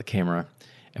in. He's got the camera.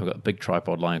 And we've got a big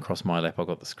tripod lying across my lap. I've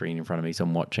got the screen in front of me, so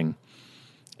I'm watching.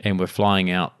 And we're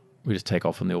flying out. We just take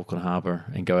off from the Auckland Harbour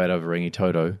and go out over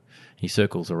Rangitoto. He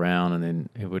circles around, and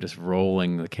then we're just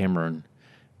rolling the camera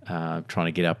and trying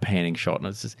to get our panning shot. And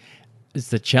it's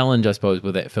the challenge, I suppose,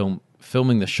 with that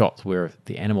filming the shots where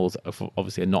the animals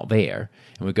obviously are not there,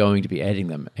 and we're going to be adding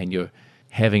them, and you're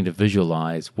having to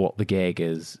visualize what the gag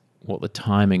is, what the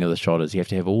timing of the shot is. You have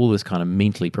to have all this kind of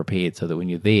mentally prepared so that when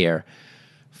you're there,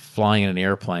 flying in an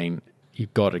airplane,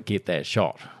 you've got to get that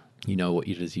shot. You know what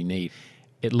it is you need.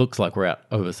 It looks like we're out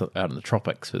in the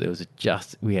tropics, but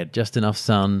we had just enough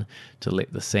sun to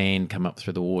let the sand come up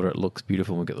through the water. It looks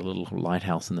beautiful. We've got the little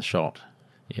lighthouse in the shot.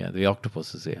 Yeah, the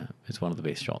octopus is there. It's one of the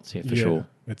best shots, for sure.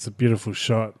 It's a beautiful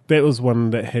shot. That was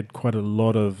one that had quite a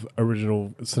lot of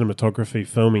original cinematography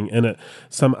filming in it.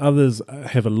 Some others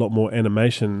have a lot more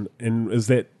animation, and is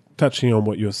that touching on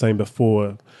what you were saying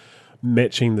before,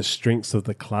 matching the strengths of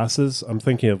the classes? I'm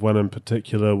thinking of one in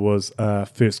particular was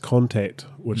First Contact,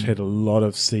 which had a lot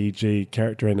of CG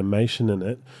character animation in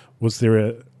it. Was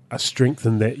there a strength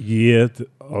in that year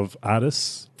of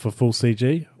artists for full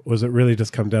CG? Or was it really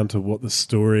just come down to what the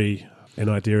story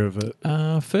and idea of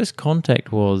it? First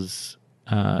Contact was,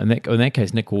 in that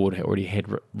case, Nick Ward already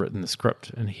had written the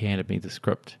script, and he handed me the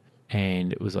script.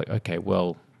 And it was like, okay,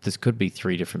 well, this could be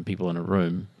 3 different people in a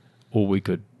room, or we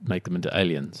could make them into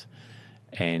aliens.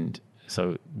 And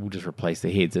so we'll just replace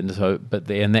the heads. And so, but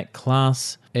in that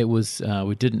class, it was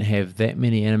we didn't have that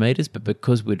many animators, but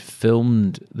because we'd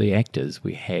filmed the actors,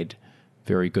 we had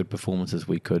very good performances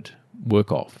we could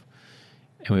work off.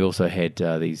 And we also had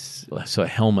these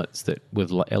helmets that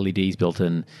with LEDs built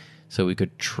in, so we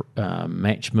could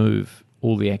match move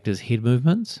all the actors' head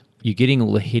movements. You're getting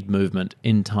all the head movement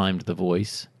in time to the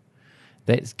voice.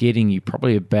 That's getting you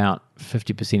probably about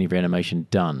 50% of your animation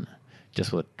done,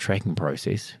 just with a tracking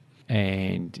process.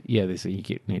 And you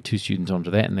get 2 students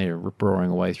onto that, and they're rip-roaring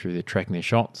away through, they're tracking their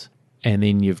shots. And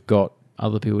then you've got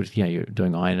other people, you're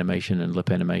doing eye animation and lip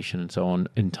animation and so on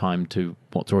in time to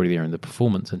what's already there in the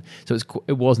performance. And so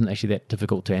it wasn't actually that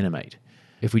difficult to animate.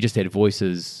 If we just had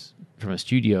voices from a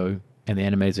studio and the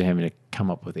animators are having to come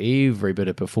up with every bit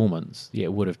of performance,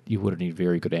 you would have needed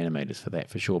very good animators for that,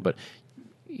 for sure. But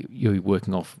you're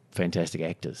working off fantastic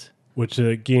actors. which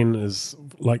again is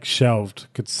like shelved.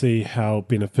 Could see how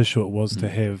beneficial it was to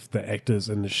have the actors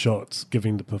in the shots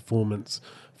giving the performance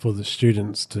for the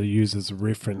students to use as a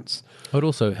reference. It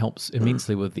also helps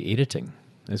immensely with the editing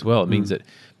as well. It means that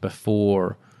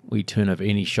before we turn over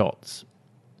any shots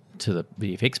to the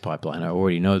VFX pipeline, I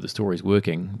already know the story's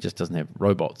working. It just doesn't have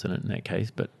robots in it in that case,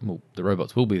 but the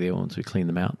robots will be there once we clean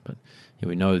them out. But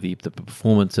we know the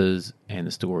performances and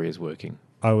the story is working.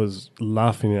 I was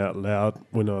laughing out loud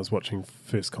when I was watching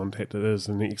First Contact. It is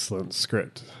an excellent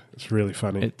script. It's really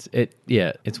funny.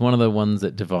 It's one of the ones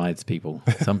that divides people.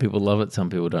 Some people love it,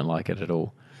 some people don't like it at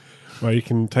all. Well, you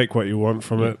can take what you want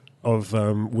from it, of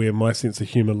where my sense of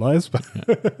humour lies. But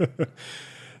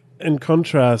in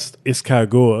contrast,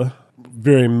 Escargot,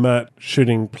 very much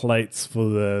shooting plates for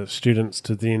the students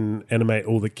to then animate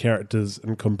all the characters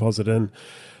and composite in.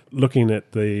 Looking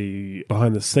at the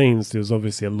behind the scenes, there was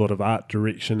obviously a lot of art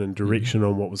direction and direction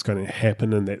on what was going to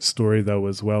happen in that story, though,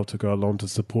 as well, to go along to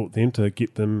support them, to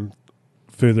get them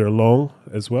further along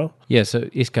as well. Yeah, so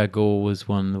Escargot was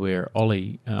one where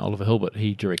Oliver Hilbert,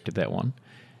 he directed that one.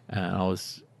 I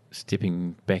was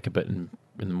stepping back a bit in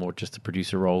the more just the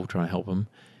producer role, trying to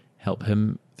help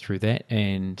him through that.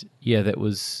 And yeah,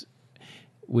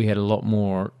 we had a lot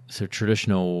more sort of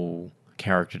traditional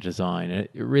character design.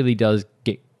 It really does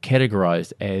get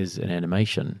categorized as an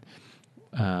animation,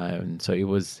 and so it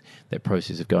was that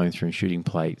process of going through and shooting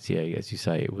plates. Yeah, as you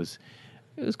say, it was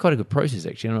quite a good process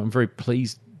actually, and I'm very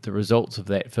pleased the results of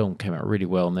that film came out really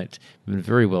well, and that's been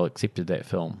very well accepted, that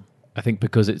film. I think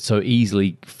because it so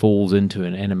easily falls into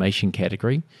an animation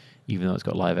category, even though it's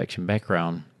got live action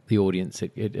background, the audience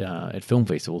at film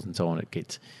festivals and so on,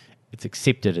 it's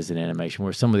accepted as an animation,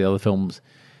 whereas some of the other films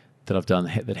that I've done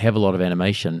that have a lot of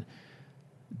animation,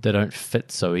 they don't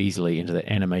fit so easily into the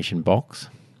animation box,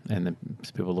 and then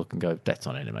people look and go, that's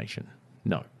not animation.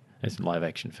 No, it's a live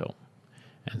action film.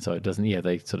 And so it doesn't,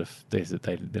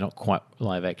 they're not quite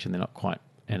live action, they're not quite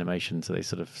animation, so they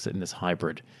sort of sit in this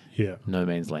hybrid no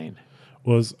man's land.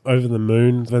 Was Over the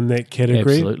Moon in that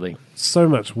category? Absolutely. So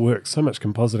much work, so much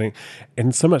compositing,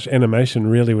 and so much animation,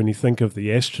 really, when you think of the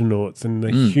astronauts and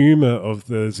the humour of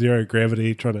the zero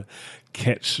gravity trying to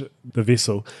catch the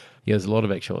vessel. Yeah, there's a lot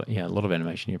of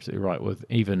animation. You're absolutely right. With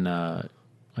even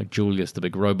like Julius, the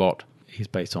big robot, we're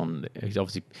basing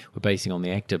on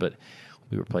the actor, but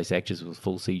we replace actors with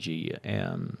full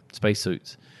CG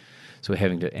spacesuits. So we're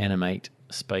having to animate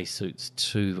spacesuits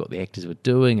to what the actors were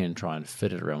doing and try and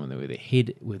fit it around where their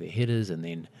head is, and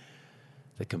then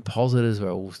the compositors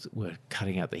were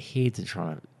cutting out the heads and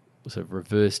trying to sort of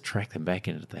reverse track them back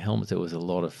into the helmets. It was a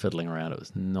lot of fiddling around. It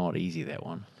was not easy, that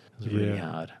one. It was really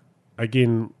hard.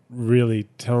 Again, really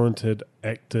talented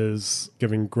actors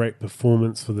giving great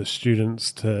performance for the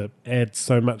students to add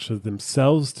so much of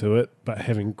themselves to it, but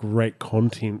having great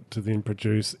content to then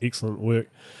produce excellent work.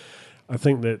 I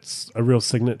think that's a real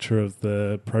signature of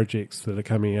the projects that are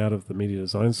coming out of the Media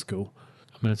Design School.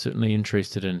 I'm certainly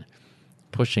interested in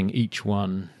pushing each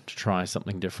one to try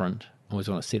something different. I always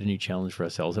want to set a new challenge for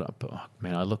ourselves.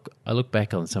 And I look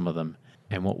back on some of them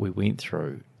and what we went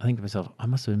through. I think to myself, I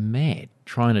must have been mad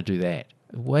trying to do that.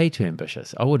 Way too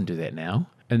ambitious. I wouldn't do that now.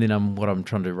 And then what I'm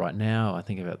trying to do right now, I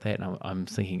think about that, and I'm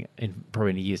thinking,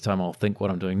 probably in a year's time, I'll think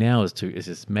what I'm doing now is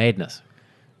this madness.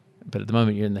 But at the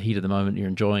moment, you're in the heat of the moment, you're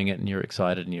enjoying it, and you're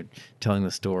excited, and you're telling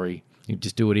the story. You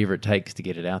just do whatever it takes to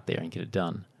get it out there and get it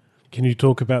done. Can you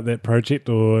talk about that project,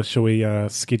 or shall we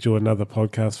schedule another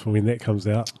podcast for when that comes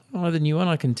out? Oh, the new one,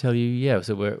 I can tell you, yeah.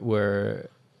 So we're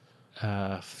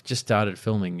just started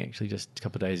filming, actually, just a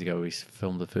couple of days ago. We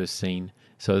filmed the first scene.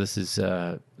 So this is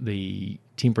the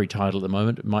temporary title at the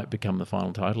moment. It might become the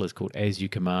final title. It's called As You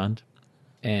Command.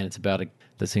 And it's about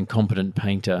this incompetent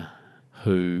painter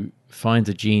who finds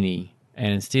a genie,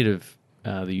 and instead of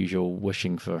the usual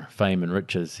wishing for fame and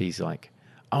riches, he's like,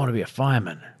 I want to be a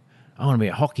fireman. I want to be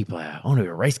a hockey player. I want to be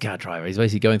a race car driver. He's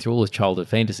basically going through all his childhood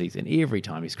fantasies, and every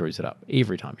time he screws it up.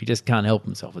 Every time. He just can't help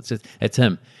himself. It's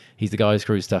him. He's the guy who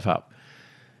screws stuff up.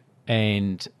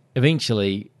 And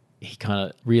eventually he kind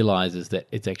of realizes that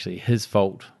it's actually his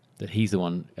fault, that he's the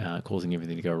one causing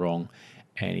everything to go wrong.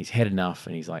 And he's had enough,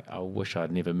 and he's like, I wish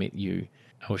I'd never met you.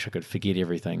 I wish I could forget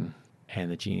everything. And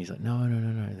the genie's like, no.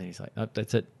 And then he's like, nope,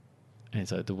 that's it. And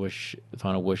so the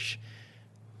final wish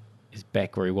is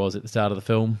back where he was at the start of the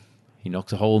film. He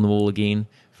knocks a hole in the wall again,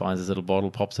 finds his little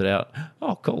bottle, pops it out.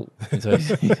 Oh, cool. And so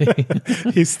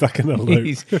He's stuck in a loop.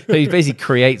 he basically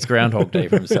creates Groundhog Day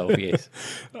for himself, yes.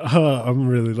 I'm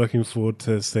really looking forward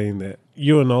to seeing that.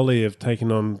 You and Ollie have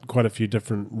taken on quite a few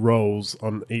different roles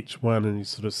on each one, and you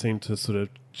sort of seem to sort of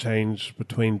change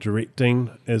between directing.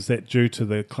 Is that due to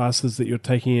the classes that you're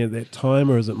taking at that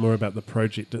time, or is it more about the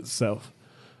project itself?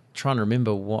 Trying to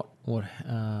remember what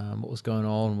was going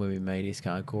on when we made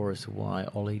Escargoras, why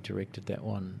Ollie directed that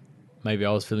one. Maybe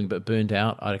I was feeling a bit burnt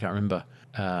out. I can't remember.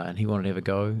 And he wanted to have a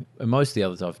go. And most of the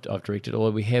others I've directed, although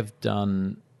we have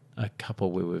done a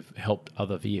couple where we've helped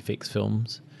other VFX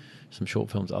films, some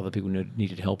short films other people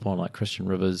needed help on, like Christian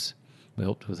Rivers. We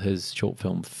helped with his short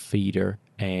film Feeder,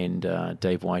 and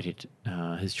Dave Whitehead,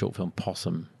 his short film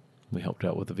Possum. We helped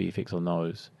out with the VFX on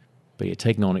those. But yeah,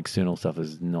 taking on external stuff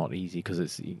is not easy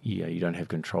because you don't have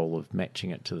control of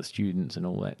matching it to the students and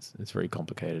all that. It's very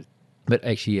complicated. But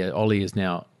actually, Ollie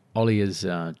has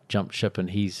jumped ship, and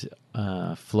he's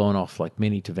flown off like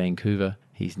many to Vancouver.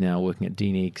 He's now working at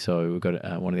DNEG, so we've got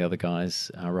one of the other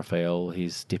guys, Raphael.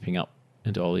 He's stepping up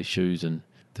into Ollie's shoes, and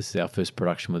this is our first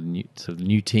production with a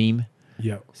new team.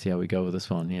 Yeah. See how we go with this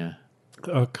one. Yeah.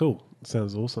 Oh, cool.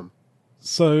 Sounds awesome.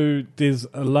 So there's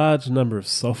a large number of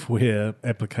software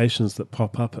applications that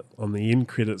pop up on the end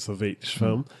credits of each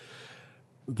film.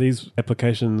 These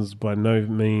applications by no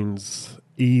means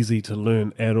easy to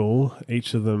learn at all.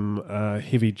 Each of them are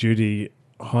heavy-duty,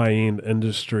 high-end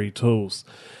industry tools.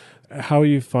 How are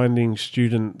you finding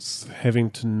students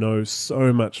having to know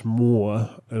so much more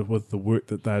with the work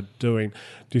that they're doing?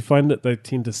 Do you find that they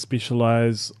tend to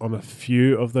specialize on a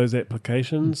few of those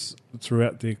applications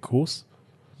throughout their course?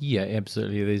 Yeah,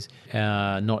 absolutely. There's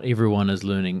not everyone is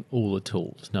learning all the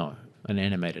tools. No, an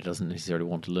animator doesn't necessarily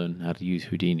want to learn how to use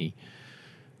Houdini.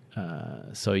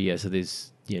 So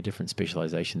there's different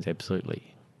specializations.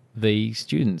 Absolutely, the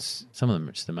students, some of them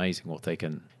are just amazing.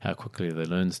 How quickly they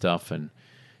learn stuff, and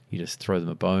you just throw them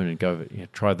a bone and go,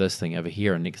 try this thing over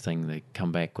here, and next thing they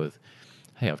come back with,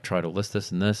 hey, I've tried all this,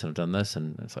 and this, and I've done this,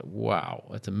 and it's like, wow,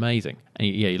 it's amazing. And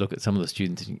you look at some of the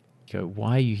students and you go,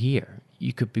 why are you here?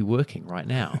 You could be working right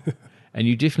now. And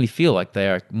you definitely feel like they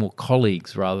are more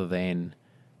colleagues rather than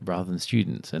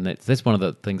students. And that's one of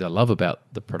the things I love about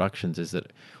the productions, is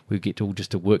that we get to all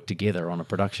just to work together on a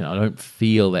production. I don't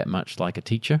feel that much like a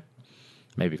teacher.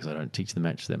 Maybe because I don't teach the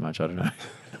match that much. I don't know.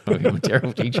 I'm a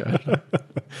terrible teacher.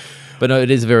 But no,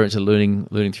 it is very much a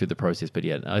learning through the process. But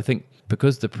yeah, I think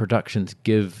because the productions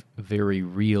give very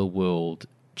real world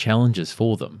challenges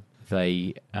for them,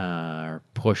 they are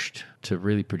pushed to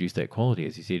really produce that quality,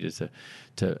 as you said, is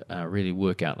to really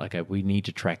work out, like, we need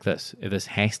to track this. This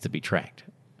has to be tracked.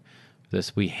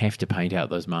 We have to paint out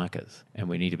those markers, and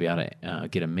we need to be able to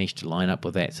get a mesh to line up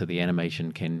with that so the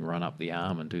animation can run up the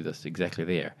arm and do this exactly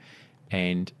there.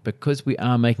 And because we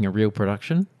are making a real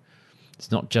production,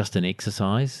 it's not just an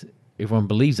exercise. Everyone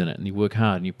believes in it, and you work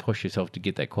hard and you push yourself to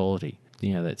get that quality.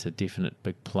 That's a definite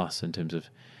big plus in terms of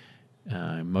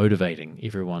motivating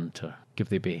everyone to give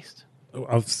their best.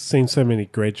 I've seen so many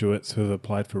graduates who have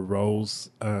applied for roles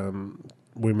when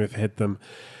we've had them.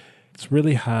 It's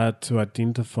really hard to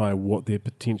identify what their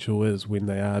potential is when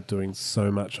they are doing so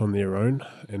much on their own,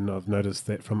 and I've noticed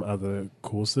that from other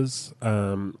courses.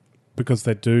 Because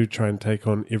they do try and take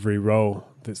on every role.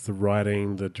 That's the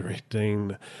writing, the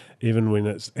directing, even when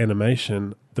it's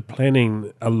animation. The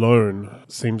planning alone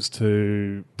seems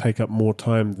to take up more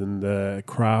time than the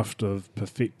craft of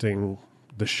perfecting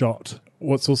the shot.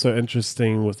 What's also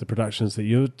interesting with the productions that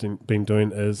you've been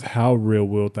doing is how real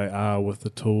world they are with the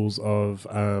tools of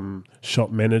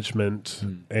shot management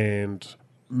and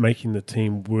making the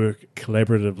team work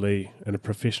collaboratively in a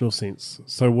professional sense.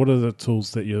 So what are the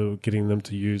tools that you're getting them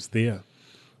to use there?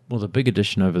 Well, the big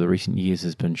addition over the recent years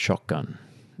has been Shotgun.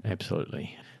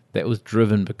 Absolutely. That was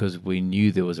driven because we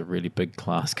knew there was a really big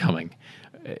class coming.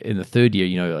 In the third year,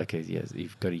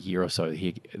 you've got a year or so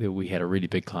here, we had a really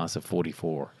big class of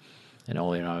 44. And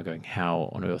Ollie and I were going, how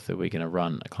on earth are we going to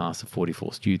run a class of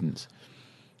 44 students?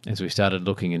 As we started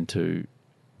looking into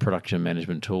production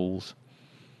management tools,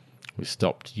 we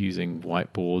stopped using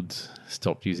whiteboards,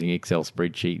 stopped using Excel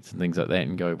spreadsheets and things like that,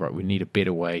 and go, right, we need a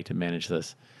better way to manage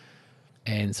this.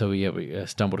 And so we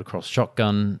stumbled across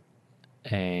Shotgun,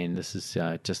 and this is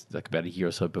just like about a year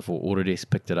or so before Autodesk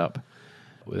picked it up.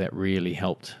 That really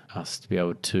helped us to be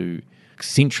able to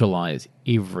centralize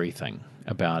everything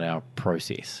about our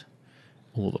process.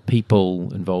 All the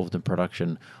people involved in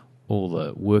production, all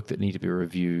the work that need to be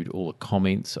reviewed, all the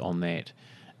comments on that.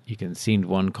 You can send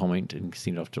one comment and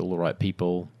send it off to all the right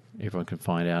people. Everyone can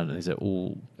find out, and is it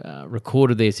all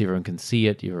recorded there so everyone can see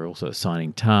it. You're also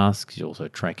assigning tasks. You're also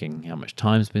tracking how much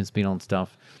time's been spent on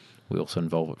stuff. We also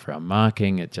involve it for our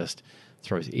marking. It just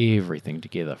throws everything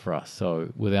together for us.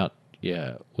 So without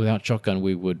Shotgun,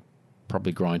 we would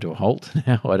probably grind to a halt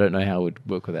now. I don't know how it would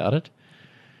work without it.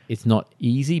 It's not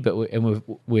easy, but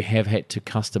we have had to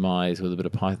customize with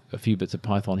a few bits of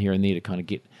Python here and there to kind of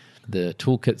get the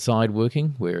toolkit side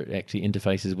working, where it actually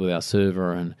interfaces with our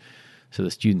server, and so the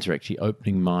students are actually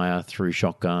opening Maya through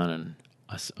Shotgun and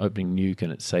us opening Nuke,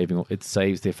 and it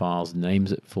saves their files,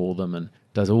 names it for them, and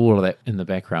does all of that in the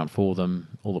background for them.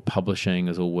 All the publishing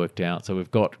is all worked out, so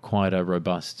we've got quite a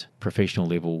robust professional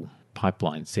level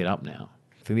pipeline set up now.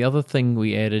 So the other thing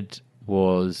we added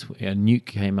was our Nuke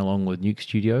came along with Nuke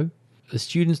Studio. The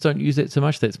students don't use that so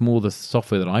much. That's more the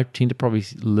software that I tend to probably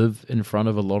live in front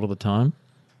of a lot of the time.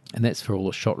 And that's for all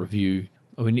the shot review.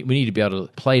 We need to be able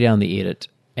to play down the edit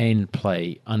and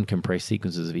play uncompressed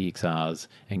sequences of EXRs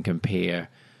and compare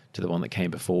to the one that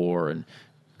came before, and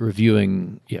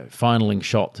reviewing, finaling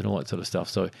shots and all that sort of stuff.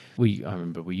 So I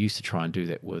remember we used to try and do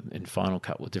that in Final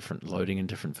Cut with different loading and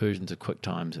different versions of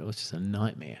QuickTimes. It was just a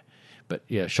nightmare. But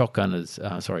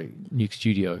Nuke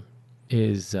Studio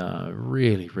is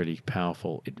really, really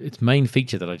powerful. Its main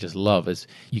feature that I just love is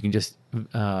you can just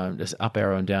up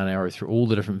arrow and down arrow through all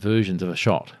the different versions of a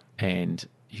shot, and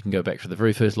you can go back to the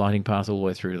very first lighting pass all the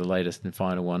way through to the latest and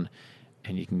final one,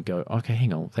 and you can go, okay,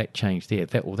 hang on, that changed there.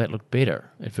 That looked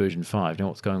better at version 5. Now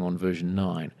what's going on in version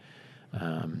 9?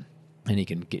 And you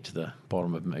can get to the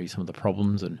bottom of maybe some of the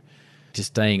problems, and just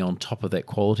staying on top of that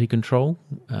quality control.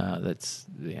 That's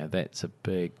a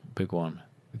big one.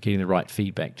 Getting the right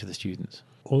feedback to the students.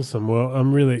 Awesome. Well,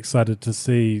 I'm really excited to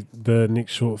see the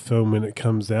next short film when it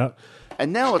comes out.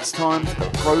 And now it's time for the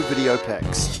Pro Video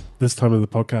Picks. This time of the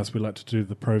podcast, we like to do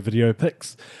the Pro Video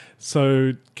Picks.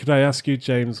 So could I ask you,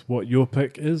 James, what your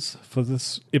pick is for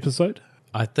this episode?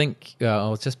 I think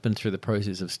I've just been through the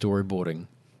process of storyboarding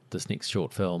this next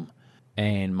short film,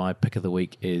 and my pick of the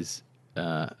week is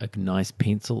a nice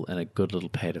pencil and a good little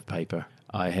pad of paper.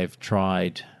 I have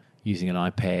tried using an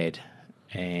iPad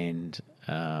and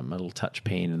a little touch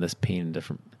pen and this pen,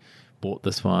 bought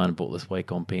this one, bought this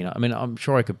Wacom pen. I mean, I'm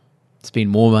sure I could spend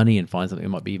more money and find something that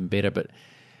might be even better, but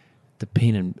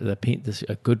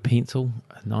a good pencil,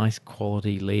 a nice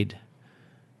quality lead.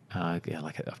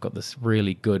 I've got this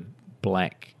really good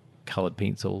black coloured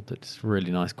pencil that's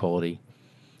really nice quality.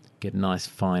 Get a nice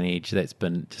fine edge. That's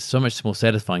been just so much more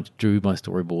satisfying to do my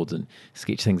storyboards and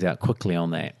sketch things out quickly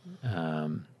on that.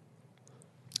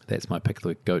 That's my pick.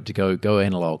 Go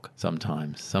analog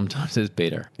sometimes. Sometimes it's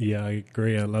better. Yeah, I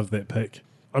agree. I love that pick.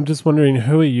 I'm just wondering,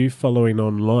 who are you following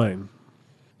online?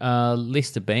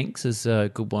 Lester Banks is a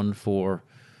good one for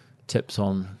tips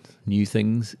on new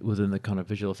things within the kind of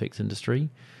visual effects industry.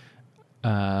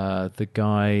 The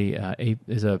guy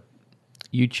is a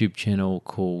YouTube channel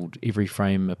called Every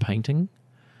Frame a Painting.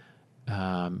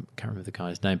 Can't remember the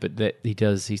guy's name, but he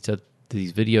does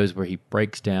these videos where he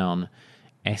breaks down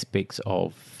aspects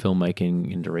of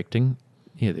filmmaking and directing.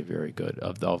 Yeah, they're very good.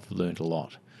 I've learned a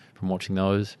lot from watching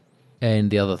those.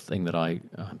 And the other thing that I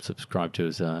subscribe to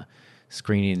is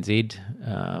Screen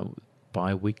NZ,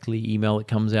 bi-weekly email that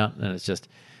comes out, and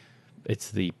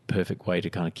it's the perfect way to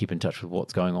kind of keep in touch with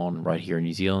what's going on right here in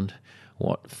New Zealand,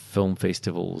 what film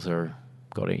festivals are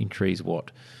got entries,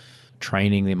 what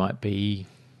training there might be,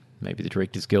 maybe the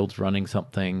Directors Guild's running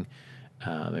something,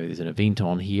 maybe there's an event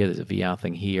on here, there's a VR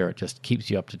thing here. It just keeps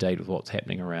you up to date with what's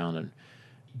happening around and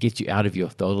gets you out of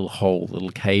the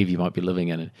little cave you might be living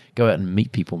in, and go out and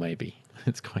meet people maybe.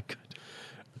 It's quite good.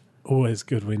 Always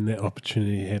good when that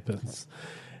opportunity happens.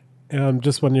 And I'm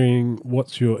just wondering,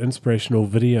 what's your inspirational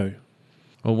video?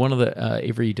 Well, one of the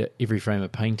Every Frame a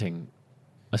Painting,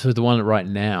 I suppose the one right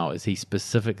now is he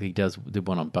specifically does the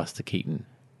one on Buster Keaton,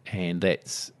 and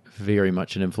that's very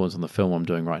much an influence on the film I'm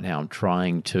doing right now. I'm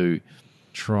trying to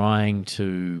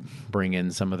bring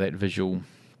in some of that visual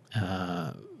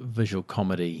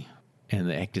comedy and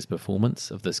the actor's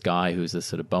performance of this guy who's this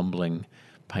sort of bumbling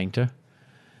painter.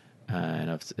 And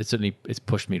it's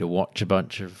pushed me to watch a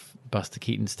bunch of Buster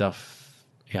Keaton stuff.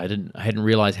 Yeah, I hadn't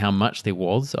realized how much there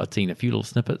was. I'd seen a few little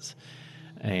snippets,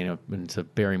 and I've been sort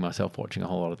of burying myself watching a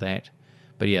whole lot of that.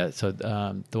 But yeah, so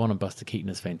the one on Buster Keaton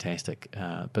is fantastic.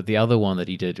 But the other one that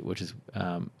he did, which is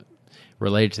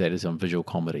related to that, is on visual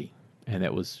comedy, and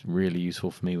that was really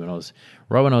useful for me when I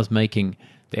was making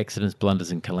the Accidents,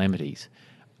 Blunders, and Calamities.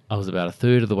 I was about a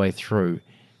third of the way through,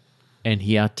 and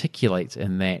he articulates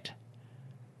in that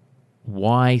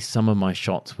why some of my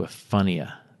shots were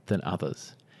funnier than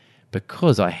others,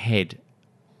 because I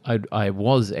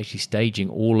was actually staging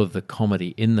all of the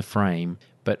comedy in the frame,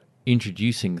 but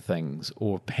introducing things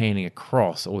or panning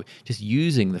across or just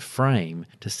using the frame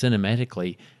to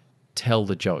cinematically tell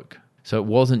the joke. So it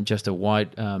wasn't just a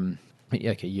wide.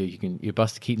 Okay, your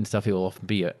Buster Keaton stuff. He'll often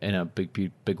be in a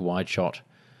big wide shot,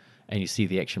 and you see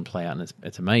the action play out, and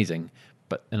it's amazing.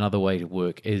 But another way to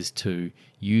work is to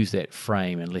use that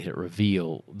frame and let it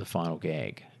reveal the final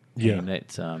gag. Yeah, and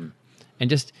that's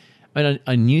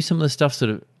I knew some of the stuff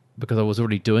sort of because I was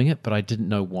already doing it, but I didn't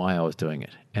know why I was doing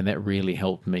it, and that really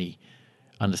helped me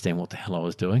understand what the hell I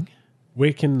was doing.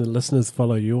 Where can the listeners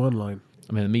follow you online?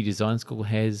 I mean, the Media Design School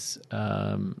has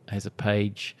a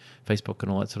page, Facebook,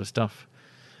 and all that sort of stuff.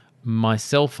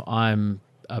 Myself, I'm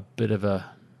a bit of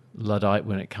a Luddite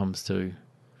when it comes to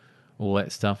all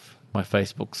that stuff. My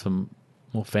Facebook's for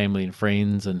more family and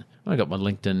friends, and I got my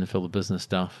LinkedIn for all the business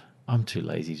stuff. I'm too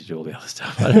lazy to do all the other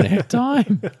stuff. I don't have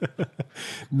time.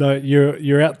 No,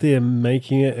 you're out there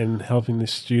making it and helping the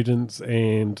students,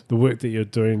 and the work that you're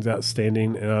doing is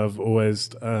outstanding. And I've always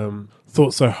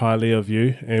thought so highly of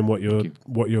you and what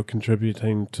you're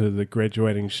contributing to the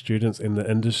graduating students in the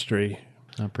industry.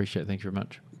 I appreciate it. Thank you very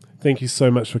much. Thank you so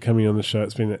much for coming on the show.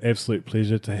 It's been an absolute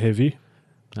pleasure to have you.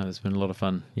 No, it's been a lot of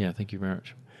fun. Yeah, thank you very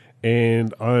much.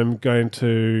 And I'm going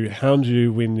to hound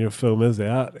you when your film is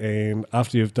out and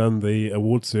after you've done the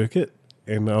award circuit,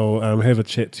 and I'll have a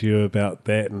chat to you about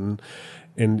that. And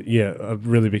yeah, I'd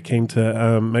really be keen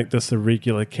to make this a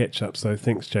regular catch-up. So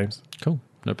thanks, James. Cool.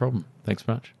 No problem. Thanks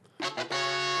very much.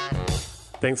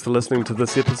 Thanks for listening to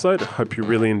this episode. I hope you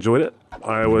really enjoyed it.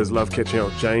 I always love catching up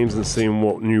with James and seeing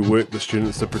what new work the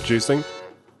students are producing.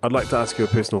 I'd like to ask you a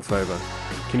personal favour.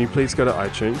 Can you please go to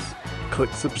iTunes,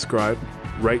 click subscribe,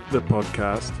 rate the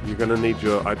podcast. You're going to need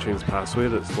your iTunes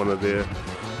password. It's one of their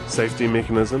safety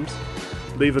mechanisms.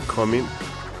 Leave a comment.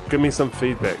 Give me some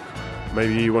feedback.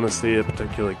 Maybe you want to see a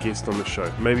particular guest on the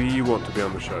show. Maybe you want to be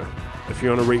on the show. If you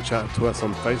want to reach out to us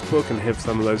on Facebook and have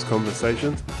some of those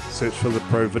conversations, search for the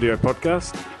Pro Video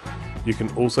Podcast. You can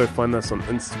also find us on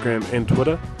Instagram and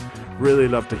Twitter. Really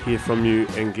love to hear from you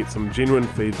and get some genuine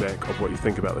feedback of what you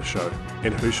think about the show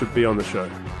and who should be on the show.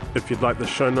 If you'd like the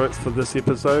show notes for this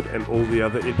episode and all the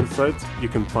other episodes, you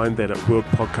can find that at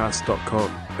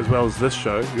worldpodcast.com. As well as this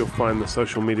show, you'll find the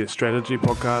Social Media Strategy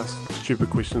Podcast, Stupid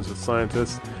Questions with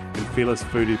Scientists, and Fearless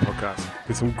Foodie Podcast.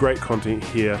 There's some great content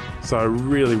here, so I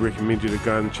really recommend you to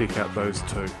go and check out those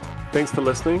too. Thanks for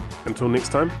listening. Until next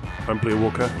time, I'm Blair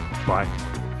Walker.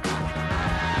 Bye.